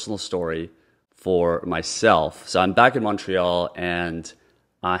to a personal story for myself. So I'm back in Montreal, and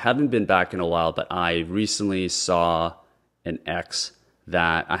I haven't been back in a while, but I recently saw an ex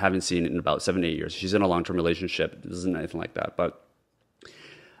that I haven't seen in about 7-8 years. She's in a long-term relationship. It isn't anything like that. But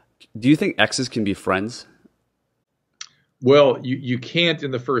do you think exes can be friends? Well, you can't in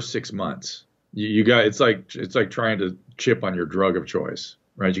the first 6 months. It's like trying to chip on your drug of choice,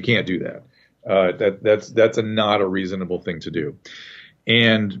 right? You can't do that. That's not a reasonable thing to do.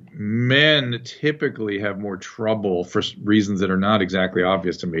 And men typically have more trouble, for reasons that are not exactly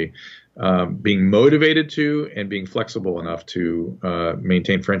obvious to me, being motivated to and being flexible enough to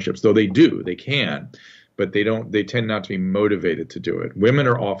maintain friendships. Though they can, but they tend not to be motivated to do it. Women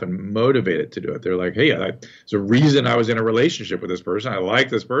are often motivated to do it. They're like, hey, there's a reason I was in a relationship with this person. I like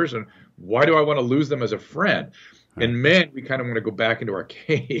this person. Why do I want to lose them as a friend? Right. And men, we kind of want to go back into our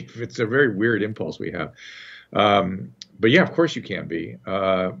cave. It's a very weird impulse we have. But yeah, of course you can be.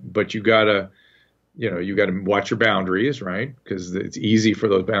 But you gotta watch your boundaries, right? Because it's easy for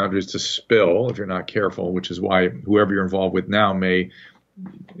those boundaries to spill if you're not careful, which is why whoever you're involved with now may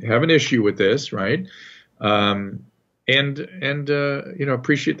have an issue with this, right? And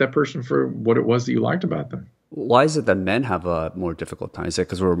appreciate that person for what it was that you liked about them. Why is it that men have a more difficult time? Is it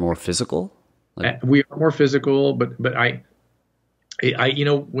because we're more physical? We are more physical, but when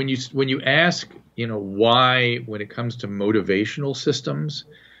you ask, why, when it comes to motivational systems,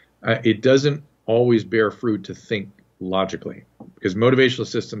 it doesn't always bear fruit to think logically, because motivational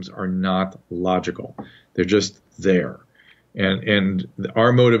systems are not logical. They're just there. And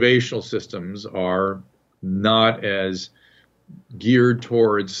our motivational systems are not as geared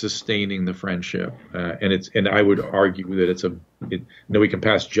towards sustaining the friendship. And I would argue that we can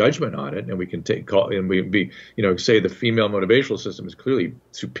pass judgment on it, and we can say the female motivational system is clearly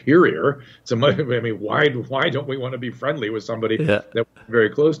superior. So why don't we want to be friendly with somebody that we're very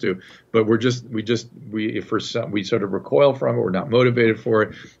close to? But we sort of recoil from it. We're not motivated for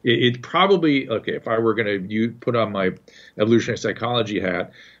it. It probably, okay, if I were going to put on my evolutionary psychology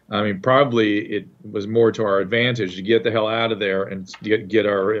hat, probably it was more to our advantage to get the hell out of there and get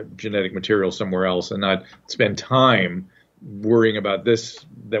our genetic material somewhere else, and not spend time worrying about this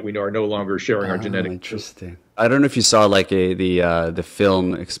that we know are no longer sharing our genetic. Interesting. I don't know if you saw the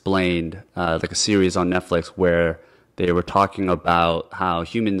film Explained, like a series on Netflix, where they were talking about how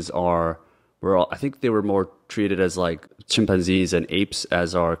humans I think they were more treated as like chimpanzees and apes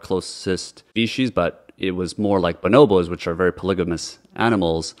as our closest species, but it was more like bonobos, which are very polygamous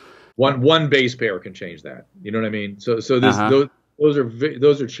animals. One base pair can change that. You know what I mean? So those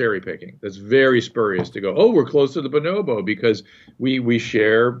are cherry picking. That's very spurious to go, oh, we're close to the bonobo because we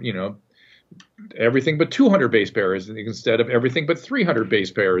share, everything but 200 base pairs instead of everything but 300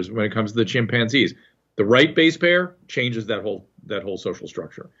 base pairs when it comes to the chimpanzees. The right base pair changes that whole that whole social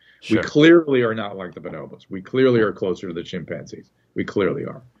structure. Sure. We clearly are not like the bonobos. We clearly are closer to the chimpanzees. We clearly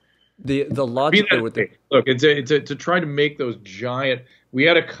are. The logic there with the Look, it's to try to make those giant. We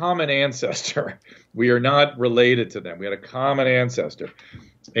had a common ancestor. We are not related to them. We had a common ancestor,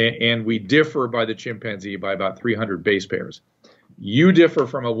 and we differ by the chimpanzee by about 300 base pairs. You differ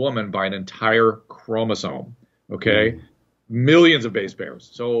from a woman by an entire chromosome. Okay, millions of base pairs.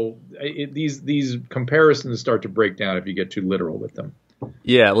 So these comparisons start to break down if you get too literal with them.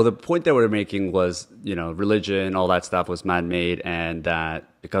 Yeah, well, the point that we were making was, religion, all that stuff was man-made, and that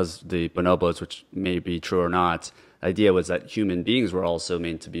because the bonobos, which may be true or not, the idea was that human beings were also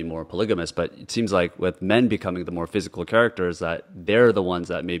meant to be more polygamous. But it seems like with men becoming the more physical characters, that they're the ones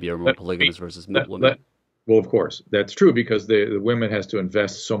that maybe are more polygamous versus women. Well, of course, that's true because the women has to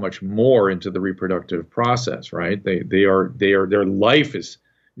invest so much more into the reproductive process, right? Their life is,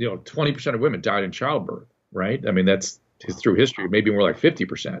 20% of women died in childbirth, right? I mean, that's through history, maybe more like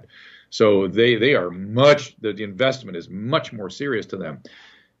 50%. So they are the investment is much more serious to them.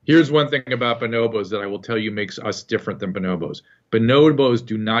 Here's one thing about bonobos that I will tell you makes us different than bonobos. Bonobos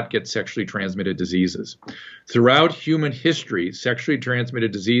do not get sexually transmitted diseases. Throughout human history, sexually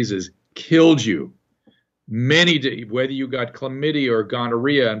transmitted diseases killed you. Whether you got chlamydia or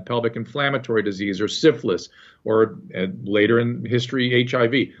gonorrhea and pelvic inflammatory disease or syphilis or later in history,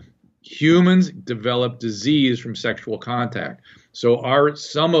 HIV. Humans develop disease from sexual contact. So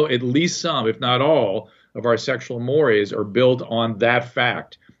at least some, if not all, of our sexual mores are built on that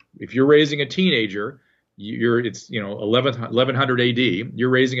fact. If you're raising a teenager, it's 1100 AD, you're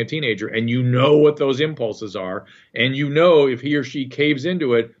raising a teenager and you know what those impulses are, and you know if he or she caves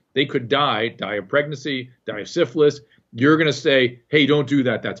into it, they could die of pregnancy, die of syphilis. You're going to say, hey, don't do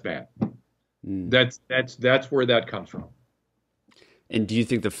that. That's bad. That's where that comes from. And do you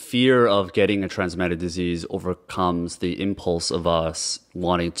think the fear of getting a transmitted disease overcomes the impulse of us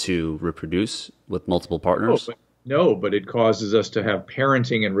wanting to reproduce with multiple partners? No, but it causes us to have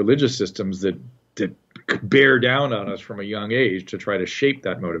parenting and religious systems that bear down on us from a young age to try to shape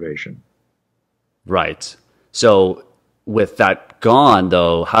that motivation. Right. So with that gone,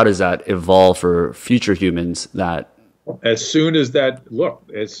 though, how does that evolve for future humans As soon as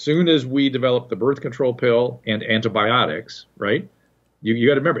we develop the birth control pill and antibiotics, right? You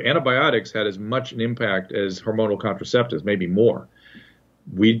got to remember, antibiotics had as much an impact as hormonal contraceptives, maybe more.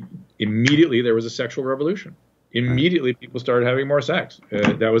 There was a sexual revolution. Immediately, people started having more sex.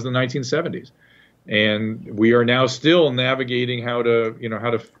 That was the 1970s, and we are now still navigating how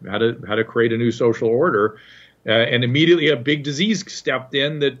to create a new social order. And immediately, a big disease stepped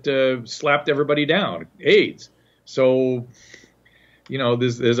in that slapped everybody down, AIDS. So,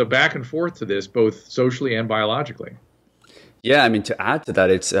 there's a back and forth to this, both socially and biologically. Yeah, I mean, to add to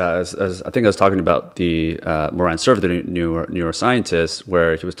that, it's as I think I was talking about the Moran Surf, the neuroscientist,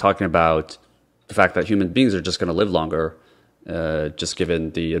 where he was talking about the fact that human beings are just going to live longer, just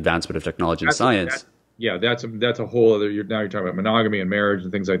given the advancement of technology and science. That's a whole other. Now you're talking about monogamy and marriage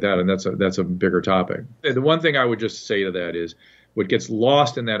and things like that, and that's a bigger topic. The one thing I would just say to that is, what gets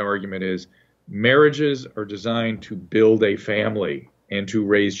lost in that argument is marriages are designed to build a family and to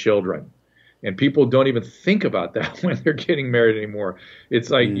raise children. And people don't even think about that when they're getting married anymore. It's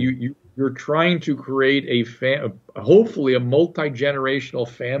like you're trying to create hopefully a multi-generational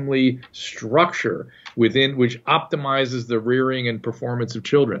family structure within which optimizes the rearing and performance of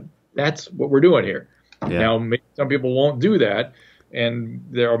children. That's what we're doing here. Yeah. Now, maybe some people won't do that, and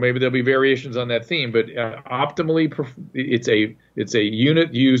maybe there'll be variations on that theme. But optimally, it's a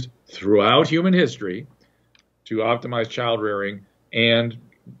unit used throughout human history to optimize child rearing and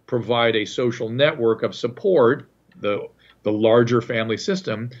provide a social network of support, the larger family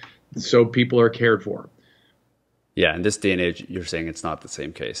system, so people are cared for. Yeah, in this day and age, you're saying it's not the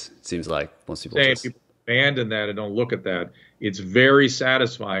same case. It seems like most people people abandon that and don't look at that. It's very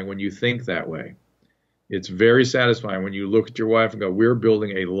satisfying when you think that way. It's very satisfying when you look at your wife and go, we're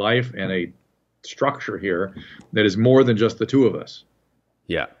building a life and a structure here that is more than just the two of us.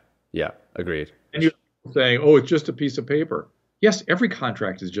 Yeah, agreed. And you're saying, oh, it's just a piece of paper. Yes, every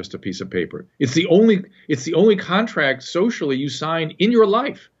contract is just a piece of paper. It's the only contract socially you sign in your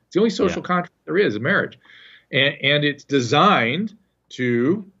life. It's the only social contract there is, marriage. And it's designed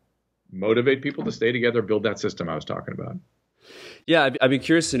to motivate people to stay together, build that system I was talking about. Yeah, I'd be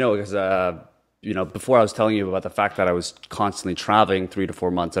curious to know because, before I was telling you about the fact that I was constantly traveling 3 to 4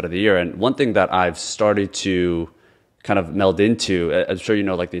 months out of the year. And one thing that I've started to kind of meld into, I'm sure you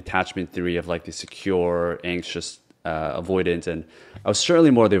know, like the attachment theory of like the secure, anxious, avoidant, and I was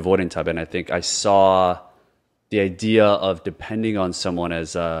certainly more the avoidant type, and I think I saw the idea of depending on someone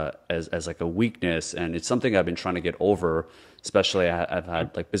as like a weakness, and it's something I've been trying to get over. especially I've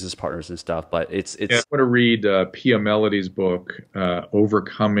had like business partners and stuff, but Yeah, I'm going to read Pia Melody's book,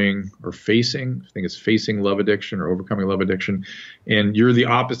 Overcoming or Facing, I think it's Facing Love Addiction or Overcoming Love Addiction. And you're the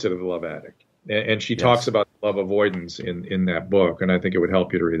opposite of the love addict. And she talks about love avoidance in that book. And I think it would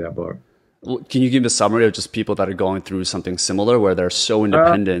help you to read that book. Well, can you give me a summary of just people that are going through something similar where they're so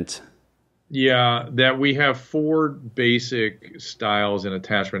independent? Yeah, that we have 4 basic styles in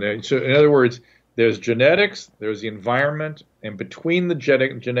attachment. So in other words, there's genetics, there's the environment, and between the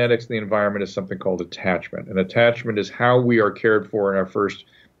genetics and the environment is something called attachment. And attachment is how we are cared for in our first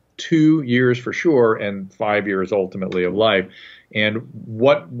 2 years for sure, and 5 years ultimately of life. And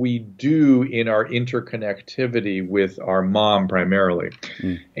what we do in our interconnectivity with our mom primarily.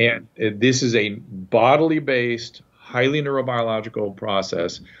 And this is a bodily based, highly neurobiological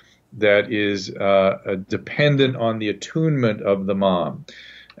process that is dependent on the attunement of the mom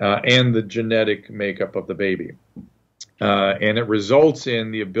and the genetic makeup of the baby. And it results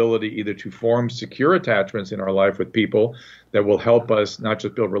in the ability either to form secure attachments in our life with people that will help us not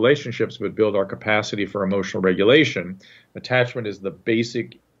just build relationships, but build our capacity for emotional regulation. Attachment is the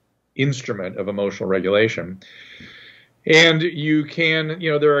basic instrument of emotional regulation. And you can,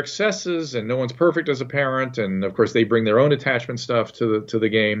 there are excesses, and no one's perfect as a parent. And of course, they bring their own attachment stuff to the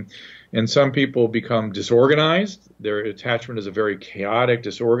game. And some people become disorganized. Their attachment is a very chaotic,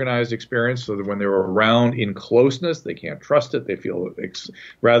 disorganized experience. So that when they're around in closeness, they can't trust it. They feel,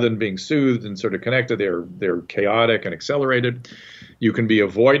 rather than being soothed and sort of connected, they're chaotic and accelerated. You can be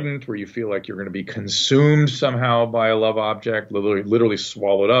avoidant, where you feel like you're going to be consumed somehow by a love object, literally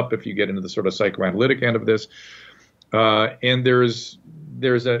swallowed up if you get into the sort of psychoanalytic end of this. And there's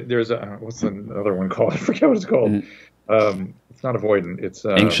a what's another one called? I forget what it's called. It's not avoidant. It's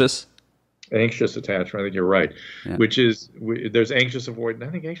anxious attachment. I think you're right. Yeah. Which is there's anxious avoidant.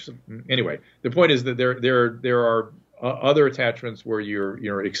 I think anxious. Anyway, the point is that there are other attachments where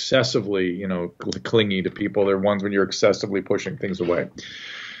you're excessively clingy to people. There are ones when you're excessively pushing things away.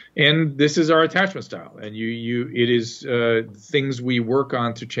 And this is our attachment style, and it is things we work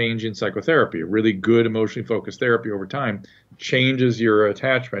on to change in psychotherapy. A really good emotionally focused therapy over time changes your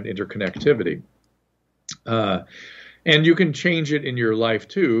attachment interconnectivity, and you can change it in your life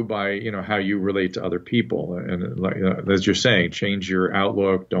too by how you relate to other people. And as you're saying, change your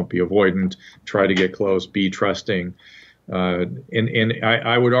outlook. Don't be avoidant. Try to get close. Be trusting. And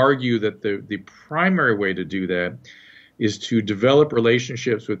I would argue that the primary way to do that is to develop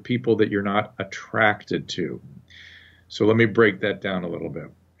relationships with people that you're not attracted to. So let me break that down a little bit.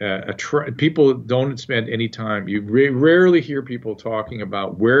 People don't spend any time. You rarely hear people talking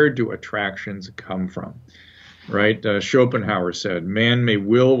about where do attractions come from, right? Schopenhauer said, "Man may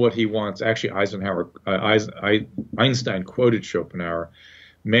will what he wants." Actually, Einstein quoted Schopenhauer,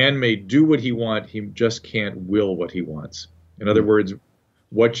 "Man may do what he wants. He just can't will what he wants." In other words,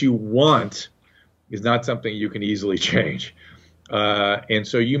 what you want is not something you can easily change. And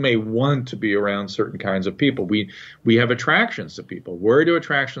so you may want to be around certain kinds of people. We have attractions to people. Where do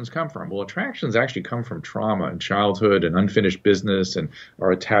attractions come from? Well, attractions actually come from trauma and childhood and unfinished business and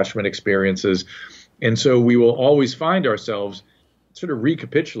our attachment experiences. And so we will always find ourselves sort of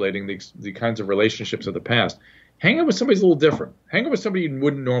recapitulating the kinds of relationships of the past. Hang out with somebody who's a little different. Hang out with somebody you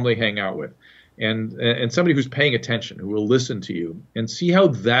wouldn't normally hang out with. And somebody who's paying attention, who will listen to you and see how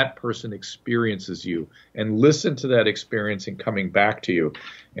that person experiences you and listen to that experience and coming back to you.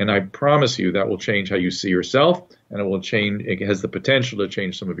 And I promise you that will change how you see yourself, and it has the potential to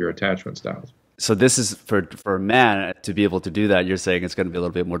change some of your attachment styles. So this is for a man to be able to do that. You're saying it's going to be a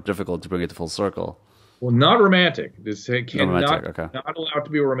little bit more difficult to bring it to full circle. Well, not romantic. This cannot not allowed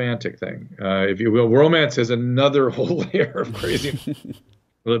to be a romantic thing. If you will, romance has another whole layer of craziness.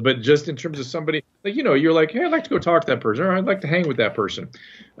 But just in terms of somebody, you're like, hey, I'd like to go talk to that person, or I'd like to hang with that person.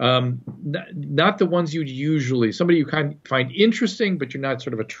 Not the ones you'd usually, somebody you kind of find interesting, but you're not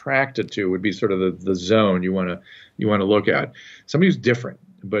sort of attracted to would be sort of the zone you want to look at. Somebody who's different,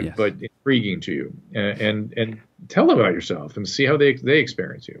 but intriguing to you, and tell them about yourself and see how they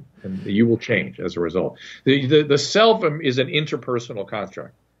experience you, and you will change as a result. The self is an interpersonal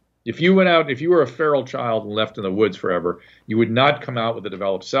construct. If you were a feral child and left in the woods forever, you would not come out with a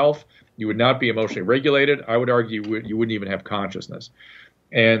developed self. You would not be emotionally regulated. I would argue you wouldn't even have consciousness.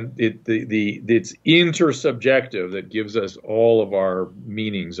 And it's intersubjective that gives us all of our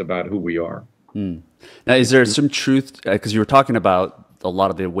meanings about who we are. Now, is there some truth, because you were talking about a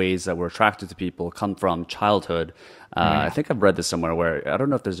lot of the ways that we're attracted to people come from childhood. I think I've read this somewhere where, I don't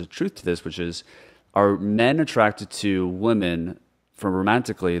know if there's a truth to this, which is, are men attracted to women from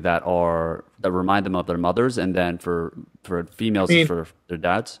romantically that remind them of their mothers, and then for females, for their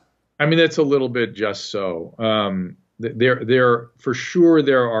dads? I mean, that's a little bit just so. there for sure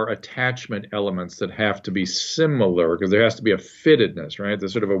there are attachment elements that have to be similar because there has to be a fittedness, right?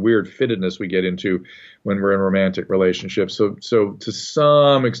 There's sort of a weird fittedness we get into when we're in romantic relationships. So to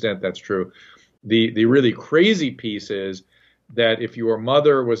some extent that's true. The really crazy piece is that if your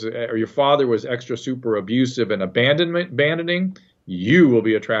mother was or your father was extra super abusive and abandoning, you will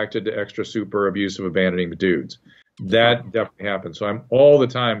be attracted to extra super abusive abandoning dudes. That definitely happens. So I'm all the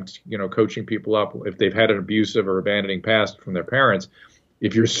time, coaching people up if they've had an abusive or abandoning past from their parents.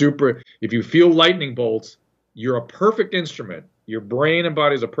 If you feel lightning bolts, you're a perfect instrument. Your brain and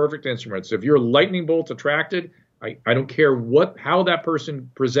body is a perfect instrument. So if you're lightning bolt attracted, I don't care how that person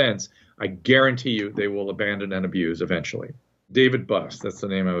presents, I guarantee you they will abandon and abuse eventually. David Buss, that's the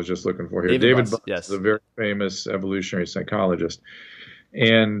name I was just looking for here. David Buss yes. is a very famous evolutionary psychologist.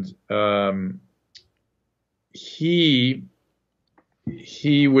 And he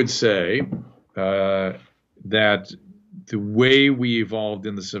would say that the way we evolved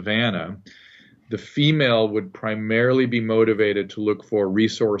in the savannah, the female would primarily be motivated to look for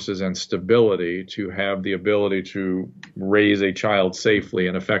resources and stability to have the ability to raise a child safely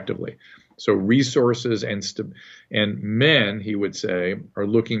and effectively. So resources and men, he would say, are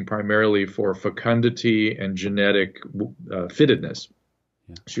looking primarily for fecundity and genetic fittedness.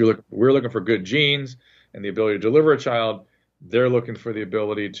 Yeah. So we're looking for good genes and the ability to deliver a child. They're looking for the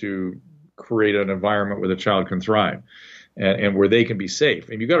ability to create an environment where the child can thrive and where they can be safe.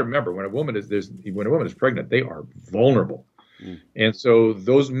 And you got to remember, when a woman is pregnant, they are vulnerable. And so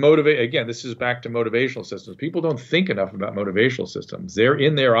those again, this is back to motivational systems. People don't think enough about motivational systems. They're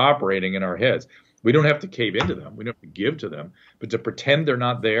in there operating in our heads. We don't have to cave into them. We don't have to give to them. But to pretend they're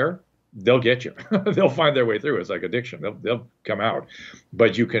not there, they'll get you. They'll find their way through. It's like addiction. They'll come out.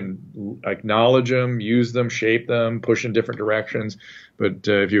 But you can acknowledge them, use them, shape them, push in different directions. But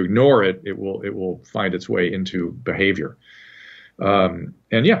if you ignore it, it will find its way into behavior.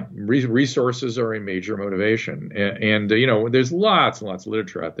 And yeah, resources are a major motivation. And there's lots and lots of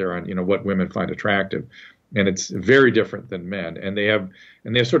literature out there on, what women find attractive. And it's very different than men. And they have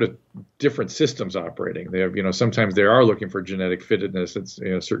sort of different systems operating. They have, sometimes they are looking for genetic fittedness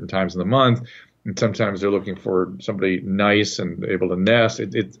at certain times in the month. And sometimes they're looking for somebody nice and able to nest.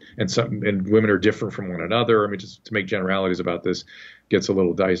 And women are different from one another. I mean, just to make generalities about this gets a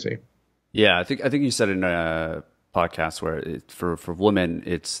little dicey. Yeah, I think you said in a podcast where for women,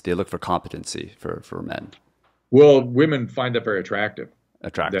 they look for competency for men. Well, women find that very attractive.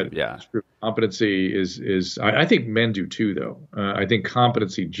 Yeah. Competency is I think men do too, though. I think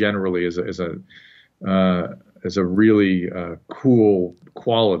competency generally is a really cool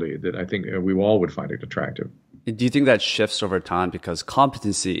quality that I think we all would find it attractive. Do you think that shifts over time? Because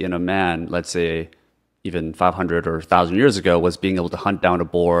competency in a man, let's say even 500 or 1,000 years ago, was being able to hunt down a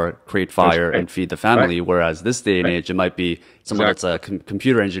boar, create fire, and feed the family. Right. Whereas this day and age, it might be someone that's a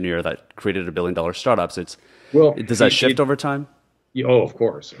computer engineer that created $1 billion startup. So does that shift over time? Oh, of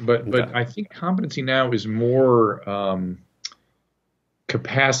course. But I think competency now is more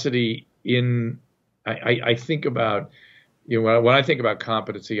capacity in. I think about when I think about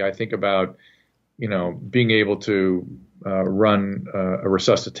competency, I think about being able to run a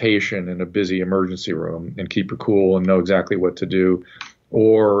resuscitation in a busy emergency room and keep it cool and know exactly what to do.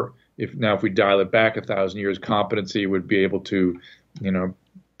 Or if we dial it back 1,000 years, competency would be able to,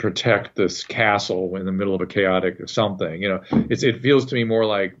 protect this castle in the middle of a chaotic something. It feels to me more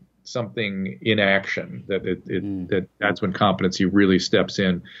like something in action that's when competency really steps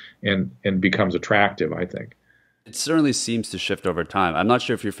in and becomes attractive, I think. It certainly seems to shift over time. I'm not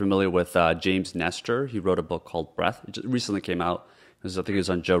sure if you're familiar with James Nestor. He wrote a book called Breath. It just recently came out. I think it was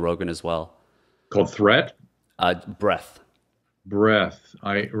on Joe Rogan as well. Called Threat? Breath.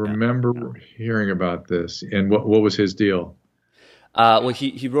 I remember hearing about this. And what was his deal? Well,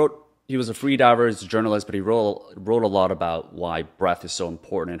 he was a free diver, he's a journalist, but he wrote a lot about why breath is so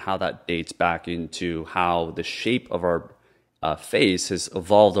important and how that dates back into how the shape of our face has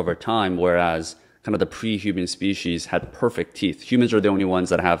evolved over time, whereas kind of the pre-human species had perfect teeth. Humans are the only ones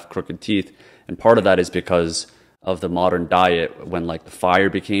that have crooked teeth, and part of that is because of the modern diet. When the fire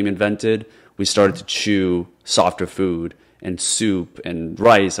became invented, we started to chew softer food and soup and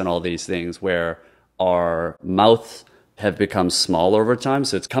rice and all these things, where our mouths have become smaller over time.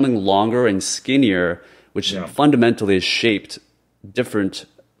 So it's coming longer and skinnier, which fundamentally has shaped different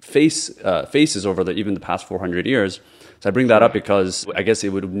faces over even the past 400 years. So I bring that up because I guess it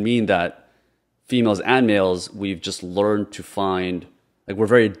would mean that females and males, we've just learned to find, we're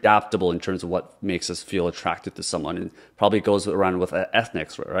very adaptable in terms of what makes us feel attracted to someone. And probably goes around with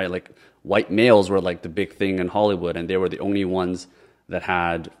ethnics, right? White males were the big thing in Hollywood, and they were the only ones that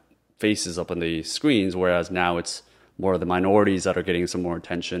had faces up on the screens, whereas now it's more of the minorities that are getting some more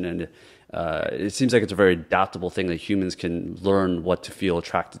attention. And it seems like it's a very adaptable thing that humans can learn what to feel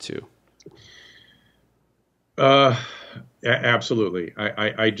attracted to. Absolutely.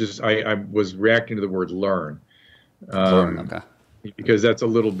 I was reacting to the word learn. Okay. Because that's a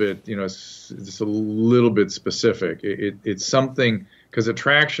little bit, it's a little bit specific. It's something, because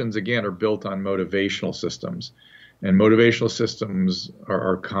attractions, again, are built on motivational systems, and motivational systems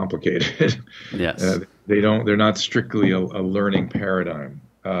are complicated. Yes. They're not strictly a learning paradigm.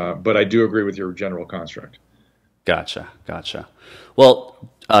 But I do agree with your general construct. Gotcha. Well,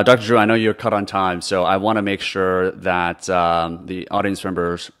 Dr. Drew, I know you're cut on time, so I want to make sure that the audience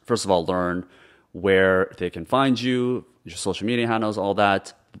members, first of all, learn where they can find you, your social media handles, all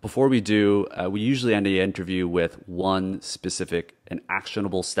that. But before we do, we usually end the interview with one specific and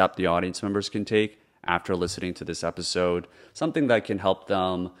actionable step the audience members can take after listening to this episode, something that can help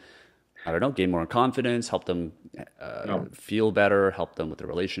them, I don't know, gain more confidence, help them feel better, help them with their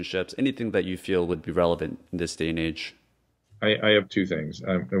relationships, anything that you feel would be relevant in this day and age. I have two things.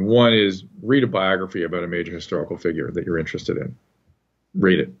 And one is read a biography about a major historical figure that you're interested in.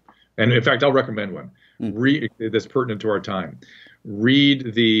 Read it. And in fact, I'll recommend one. Read that's pertinent to our time.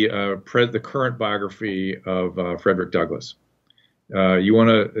 Read the current biography of Frederick Douglass.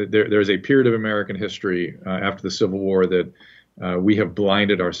 There's a period of American history after the Civil War that we have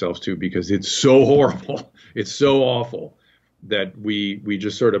blinded ourselves to because it's so horrible, it's so awful that we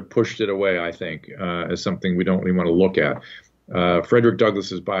just sort of pushed it away, I think, as something we don't really want to look at. Frederick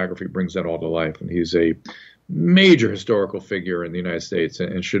Douglass's biography brings that all to life, and he's a major historical figure in the United States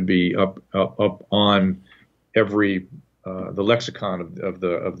and should be up on every the lexicon of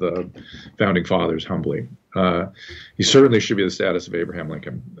the founding fathers, humbly. He certainly should be the status of Abraham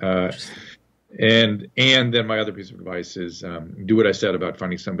Lincoln. And then my other piece of advice is do what I said about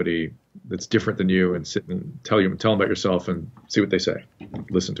finding somebody that's different than you and sit and tell them about yourself and see what they say.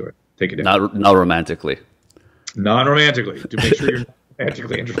 Listen to it. Take it in. Not romantically. Not romantically. To make sure you're not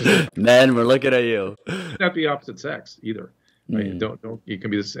romantically interested. Men, we're looking at you. Not the opposite sex either. Right? Don't. It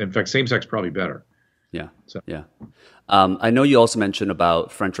can be this. In fact, same sex probably better. Yeah. So. Yeah. I know you also mentioned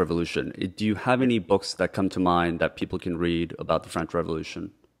about French Revolution. Do you have any books that come to mind that people can read about the French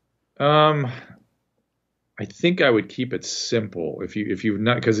Revolution? I think I would keep it simple. If you've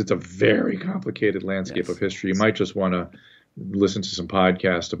not, because it's a very complicated landscape of history, you might just want to listen to some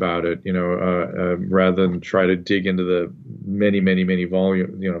podcast about it, rather than try to dig into the many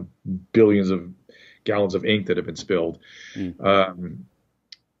volume, billions of gallons of ink that have been spilled. I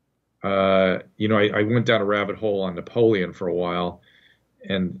went down a rabbit hole on Napoleon for a while,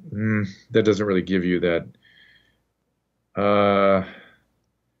 and that doesn't really give you that.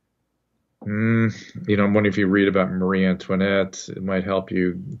 I'm wondering if you read about Marie Antoinette, it might help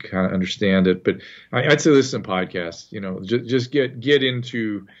you kind of understand it. But I'd say listen to podcasts. Just get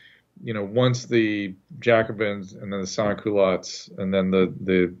into, once the Jacobins and then the sans-culottes and then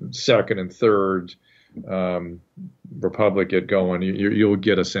the second and third Republic get going, you'll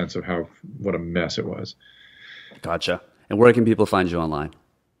get a sense of what a mess it was. Gotcha. And where can people find you online?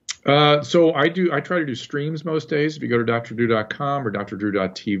 So I try to do streams most days. If you go to drdrew.com or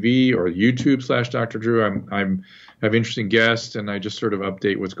drdrew.tv or YouTube/drdrew, I have interesting guests, and I just sort of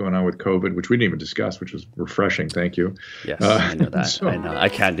update what's going on with COVID, which we didn't even discuss, which was refreshing. Thank you. Yes, I know that. I know. I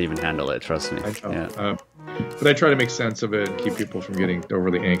can't even handle it. Trust me. I know. Yeah. But I try to make sense of it and keep people from getting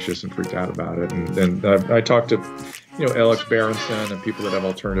overly anxious and freaked out about it. And I talk to, Alex Berenson and people that have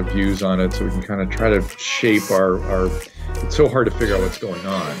alternative views on it, so we can kind of try to shape our. It's so hard to figure out what's going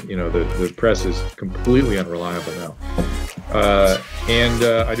on. The press is completely unreliable now. And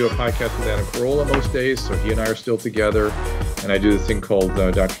I do a podcast with Adam Carolla most days, so he and I are still together. And I do the thing called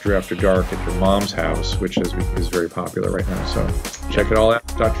Dr. Drew After Dark at your mom's house, which is very popular right now. So check it all out.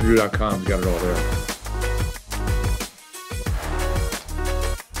 drdrew.com. Got it all there.